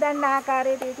ගැන. නොදන්න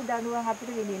ආකාරයට ඒක දඬුවම්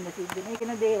අපිට විඳින්න සිද්ධ වෙනවා.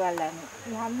 ඒකන දේවල් අන්නේ.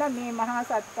 ඉතින් මේ මහා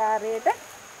සත්කාරයට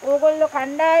ඕගොල්ලෝ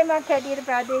කණ්ඩායමක් හැටියට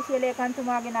ප්‍රාදේශීය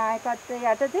ලේකම්තුමාගේ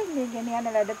නායකත්වයේ යටතේ මේ ගෙන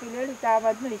යන වැඩපිළිවෙල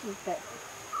ඉතාමත්ම විශිෂ්ටයි.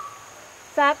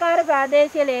 සහකාර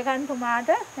ප්‍රාදේශීය ලේකම්තුමාට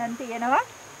දැන් තියෙනවා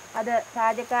අද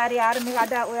රාජකාරී ආරම්භ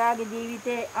අද ඔයාගේ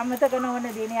ජීවිතේ අමතක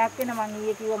නොවන දිනයක් වෙන මම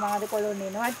ඊයේ කිව්වා මම අද කොළොන්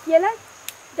එනවත් කියලා.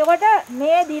 එතකොට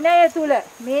මේ දිනය තුල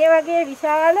මේ වගේ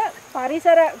විශාල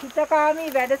පරිසර හිතකාමී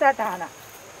වැඩසටහනක්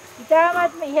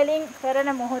ඉතාමත්ම ඉහළින් කරන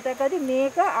මොහොතකදී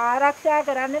මේක ආරක්ෂා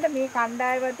කරන්නට මේ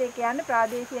කණ්ඩායමත් කියන්නේ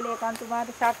ප්‍රාදේශීය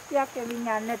ලේකම්තුමාට ශක්තියක් ලැබින්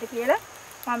යන්නට කියලා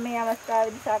මම මේ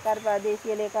අවස්ථාවේදී සහකාර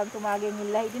ප්‍රාදේශීය ලේකම්තුමාගෙන්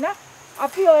ඉල්ලා හිටිනා.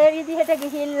 අපි ඔය විදිහට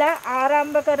ගිහිල්ලා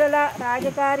ආරම්භ කරලා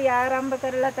රාජකාරී ආරම්භ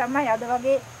කරලා තමයි අද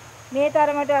වගේ මේ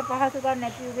තරමට පහසුකම්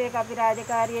නැති උදේක අපි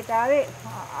රාජකාරියට ආවේ.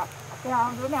 අපේ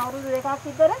ආන්දෝලනේ අවුරුදු 2ක්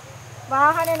විතර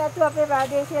වාහනේ නැතුව අපේ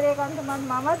ප්‍රාදේශීය ලේකම්තුමන්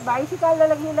මමත් බයිසිකල්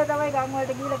වල ගිහිල්ලා තමයි ගම්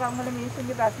වලට ගිහිල්ලා ගම් වල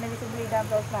මිනිස්සුන්ගේ ප්‍රශ්න විසඳුම් ඉදන්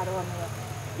ප්‍රශ්න අරවන්නේ.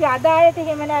 ඉතින් අද ආයෙත්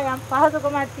එහෙම නෑ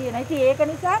පහසුකමක් තියෙනවා. ඉතින් ඒක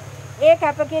නිසා ඒ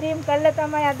කැපකිරීම කළා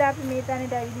තමයි අද අපි මේ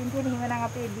තැනට ඇවිදින් තියෙන්නේ. එහෙමනම්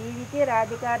අපේ ජීවිතේ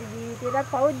රාජකාරී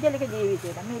ජීවිතේට පෞද්ගලික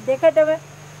ජීවිතේට මේ දෙකටම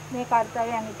මේ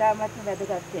කාර්යයන් ඉතාමත්ම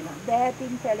වැදගත් වෙනවා.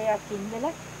 දෑතින් සැලයක්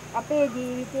ඉඳලා අපේ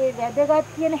ජීවිතේ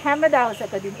වැදගත් කියන හැම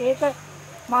දවසකදී ඒක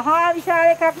මහා විශාල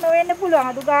එකක් නොවෙන්න පුළුවන්.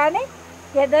 අඩු ගානේ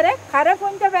ගෙදර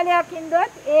කරපුංච පැලයක්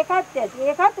ඉඳුවත් ඒකත් ඇති.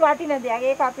 ඒකත් වටින දෙයක්.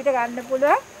 ඒක අපිට ගන්න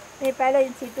පුළුවන්. මේ පැල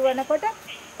සිටවනකොට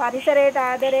පරිසරයට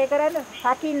ආදරය කරන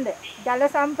රකින්න ජල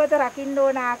සම්පත රකින්න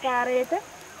ඕන ආකාරයට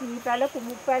සීතල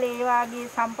කුමුප්පල ඒ වාගේ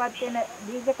සම්පත් වෙන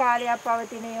දීර්ඝ කාලයක්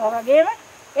පවතින ඒවා වගේම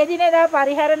එදිනෙදා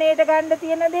පරිහරණයට ගන්න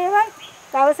තියෙන දේවල්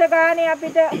දවස ගානේ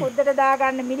අපිට හොද්දට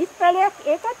දාගන්න මිරිස් පැලයක්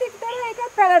ඒකත් එක්තරා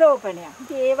ඒකත් පැල රෝපණයක්.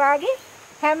 ඉතින් ඒ වාගේ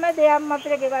හැම දෙයක්ම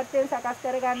අපිට ගෙවත් වෙන සකස්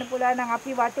කරගන්න පුළුවන් නම්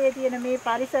අපි වටේ තියෙන මේ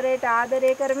පරිසරයට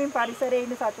ආදරය කරමින් පරිසරයේ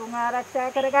ඉන්න සතුන් ආරක්ෂා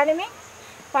කරගනිමින්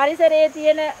පරිසරයේ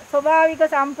තියෙන ස්වභාවික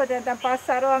සම්පත නැත්නම්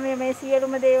පස්සරව මේ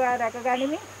සියලුම දේවල්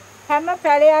රැකගනිමින් හැම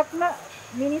පැලයක්ම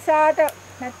මිනිසාට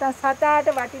නැත්නම්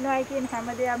සතාට වටිනවයි කියන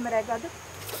හැම දෙයක්ම රැකගත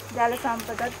ජල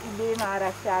සම්පතත් ඉබේම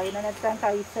ආරක්ෂා වෙන නැත්නම්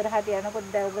කයි ඉස්සරහට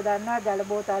යනකොට දැන් ඔබ දන්නවා ජල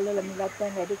බෝතල් වල මිලත්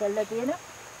දැන් වැඩි කරලා තියෙන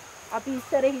අපි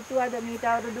ඉස්සර හිතුවද මීට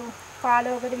අවුරුදු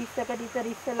 15කට 20කට ඉස්සර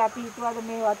ඉස්සෙල්ලා අපි හිතුවද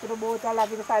මේ වතුර බෝතල්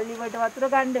අපිට සල්ලි වලට වතුර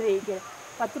ගන්න වෙයි කියලා.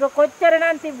 වතුර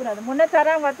කොච්චරනම් තිබුණාද මොන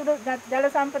තරම් වතුර ජල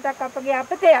සම්පතක් අපගේ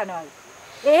අපතේ යනවාද.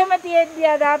 එහෙම තියෙද්දි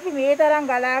අද අපි මේ තරම්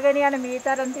ගලාගෙන යන මේ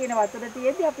තරම් තියෙන වතුර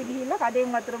තියෙද්දි අපි ගිහිල්ලා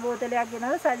කඩෙන් වතුර බෝතලයක්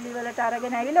ගෙනලා සල්ලි වලට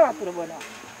අරගෙන ඇවිල්ලා වතුර බොනවා.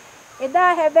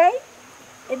 එදා හැබැයි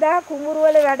එදා කුඹුරු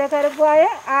වල වැඩ කරපු අය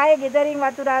ආයේ ගෙදරින්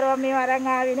වතුර අරව මේ අරන්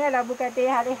ආවේ නෑ ලැබු කැටේ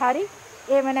හරි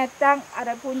එහෙම නැත්නම් අර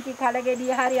පුංචි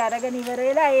කලගෙඩිය හරි අරගෙන ඉවර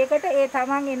වෙලා ඒකට ඒ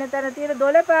තමන් එන තැන තියෙන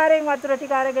දොළ පාරෙන් වතුර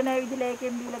ටික අරගෙන ඇවිදලා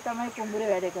ඒකෙන් බීලා තමයි කුඹුරේ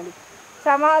වැඩ කළේ.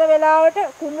 සමහර වෙලාවට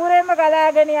කුඹුරේම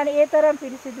ගලාගෙන යන ඒ තරම්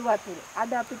පිරිසිදු වතුර.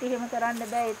 අද අපිට එහෙම කරන්න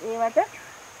බෑ ඒවට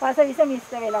පස විස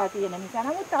මිශ්‍ර වෙලා තියෙන නිසා.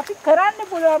 නමුත් අපි කරන්න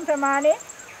පුළුවන් ප්‍රමාණය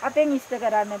අපෙන් ඉෂ්ට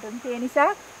කරන්නට. ඒ නිසා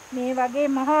මේ වගේ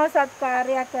මහා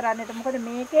සත්කාරයක් කරන්නට. මොකද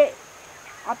මේකේ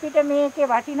අපිට මේකේ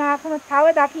වටිනාකම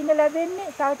තව දකින්න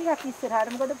ලැබෙන්නේ තව ටිකක් ඉස්සරහට.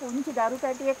 මොකද පුංචි දරු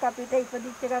පැටියෙක් අපිට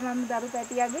ඉපදිච්ච ගමන් දරු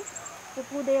පැටියගේ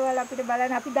පුපු දේවල් අපිට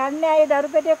බලන්න අපි දන්නේ නැහැ ඒ දරු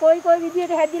පැටිය කොයි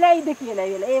විදියට හැදිලායිද කියලා.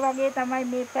 ඒ වගේ තමයි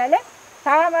මේ පැල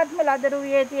තාමත්ම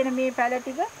ලදරුවේ තියෙන මේ පැල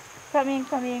ටික ක්‍රමෙන්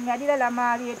වැඩිලා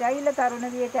ළමා වියට ඇවිල්ලා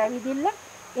තරුණ වියට ඇවිදින්න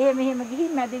මෙහෙම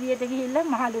ගිහින් මැද වියට ගිහිල්ලා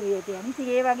මහලු වියට යන. ඉතින්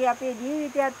ඒ වගේ අපේ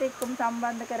ජීවිතයත් එක්කම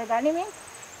සම්බන්ධ කරගනිමින්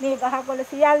මේ ගහකොළ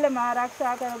සියල්ලම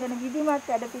ආරක්ෂා කරගෙන විධිමත්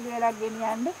වැඩපිළිවෙලක්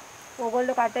ගෙනියන්න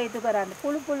ඕගොල්ලෝ කටයුතු කරන්න.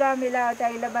 පුළුවන් වෙලාවට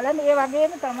ඇවිල්ලා බලන්න. ඒ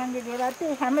වගේම තමන්ගේ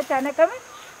ගෙවත්තේ හැම තැනකම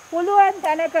පුළුවන්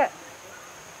තැනක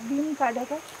බිම්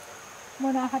කඩක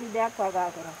මොනවා හරි දෙයක් වගා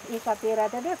කරා. ඒක අපේ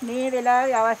රටට මේ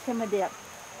වෙලාවේ අවශ්‍යම දෙයක්.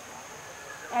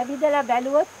 ඇවිදලා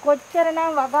බැලුවොත්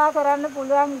කොච්චරනම් වගා කරන්න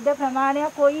පුළුවන් ඉඩ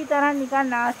ප්‍රමාණයක් කොයි තරම් නිකන්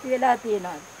නාස්ති වෙලා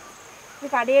තියෙනවද.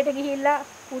 මේ කඩේට ගිහිල්ලා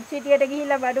කුච්චිටියට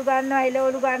ගිහිල්ලා බඩු ගන්නවා,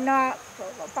 එළවලු ගන්නවා,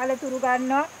 පළතුරු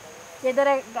ගන්නවා. ගෙදර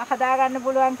හදා ගන්න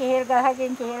පුළුවන් කෙහෙල්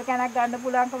ගහකින් කෙහෙල් කනක් ගන්න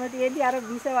පුළුවන්කම තියෙද්දි අර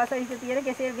විස වස විස තියෙන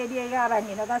කෙසෙල් ගෙඩිය එක අරන්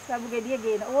එනවා. ගස් ලැබු ගෙඩිය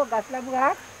ගේන. ඕක ගස් ලැබු ගහ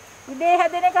ඉබේ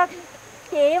හැදෙන එකක්.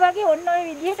 ඒ වගේ ඔන්න ඔය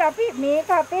විදිහට අපි මේක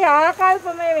අපේ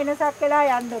ආකල්පමය වෙනසක් වෙලා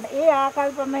යන්න ඕන. ඒ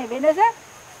ආකල්පමය වෙනස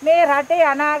මේ රටේ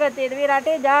අනාගතයේ මේ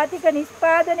රටේ ජාතික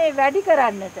නිෂ්පාදනය වැඩි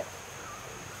කරන්නට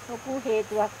ලොකු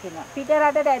හේතුවක් වෙනවා. පිට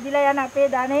රටට ඇදිලා යන අපේ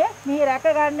ධනය මේ රැක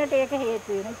ගන්නට ඒක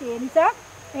හේතු වෙනවා. ඒ නිසා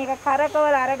මේක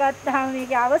කරකවල අරගත්තාම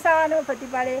මේකේ අවසාන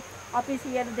ප්‍රතිඵලය අපි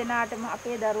සියලු දෙනාටම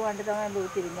අපේ දරුවන්ට තමයි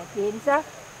ලෝතිරින්නේ. ඒ නිසා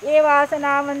ඒ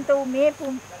වාසනාවන්ත වූ මේ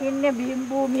පුණ්‍ය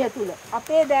භූමිය තුල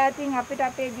අපේ දෑතින් අපිට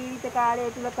අපේ ජීවිත කාලය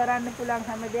තුල කරන්න පුළුවන්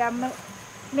හැම දෙයක්ම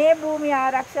මේ භූමිය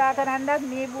ආරක්ෂා කරන්නත්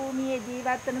මේ භූමියේ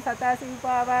ජීවත් වෙන සතා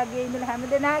සිව්පාවාගේ ඉඳලා හැම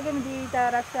දෙනාගේම ජීවිත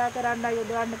ආරක්ෂා කරන්න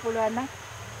යොදවන්න පුළුවන් නම්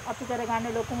අපි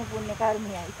කරගන්න ලොකුම පුණ්‍ය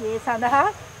කර්මයයි. ඒ සඳහා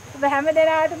ඔබ හැම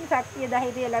දෙනාටම ශක්තිය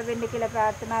ධෛර්යය ලැබෙන්න කියලා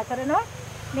ප්‍රාර්ථනා කරනවා.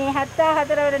 මේ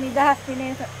 74 වන නිදහස් දිනය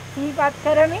සිහිපත්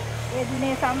කරමින් ඒ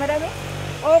දිනේ සමරමින්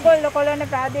ඕගොල්ලෝ කොළොන්න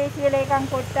ප්‍රාදේශීය ලේකම්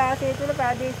කොට්ටාසය තුළ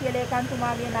ප්‍රාදේශීය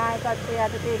ලේකම්තුමාගේ නායකත්වය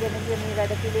යටතේ ගෙන ගිය මේ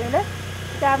වැඩ පිළිවෙල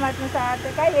ඉතාමත්ම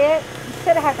සාර්ථකයි. ඒ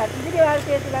ඉස්සරහට ඉදිරි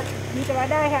වර්ෂයේ තුලත් ඊට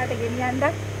වඩා එහාට ගෙනියන්න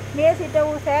මේ සිට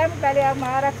වූ සෑම පැලයක්ම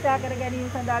ආරක්ෂා කර ගැනීම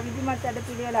සඳහා විධිමත් වැඩ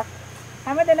පිළිවෙලක්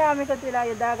හැමදෙනාම එකතු වෙලා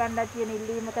යොදා ගන්නත් කියන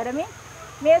ඉල්ලීම කරමින්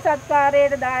මේ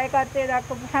සත්කාරයේ දායකත්වයේ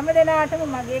දක්වපු හැමදෙනාටම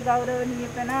මගේ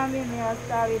ගෞරවනීය ප්‍රණාමය මේ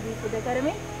අවස්ථාවේදී පුද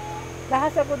කරමින්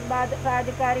දහසකුත්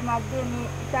රාජකාරී මැද්දේ මේ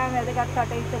ඉතාම වැදගත්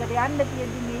කටයුත්තකට යන්න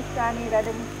තියෙද්දි මේ ස්ථානයේ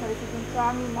වැඩම කර සිටින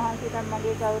ස්වාමීන් වහන්සේට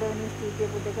මගේ ගෞරවනීය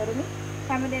ස්තුතිය පුද කරමි.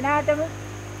 හැම දිනාටම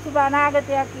සුබ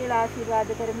අනාගතයක් කියලා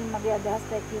ආශිර්වාද කරමින් මගේ අදහස්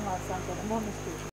දැක්වීම අවසන් කරනවා.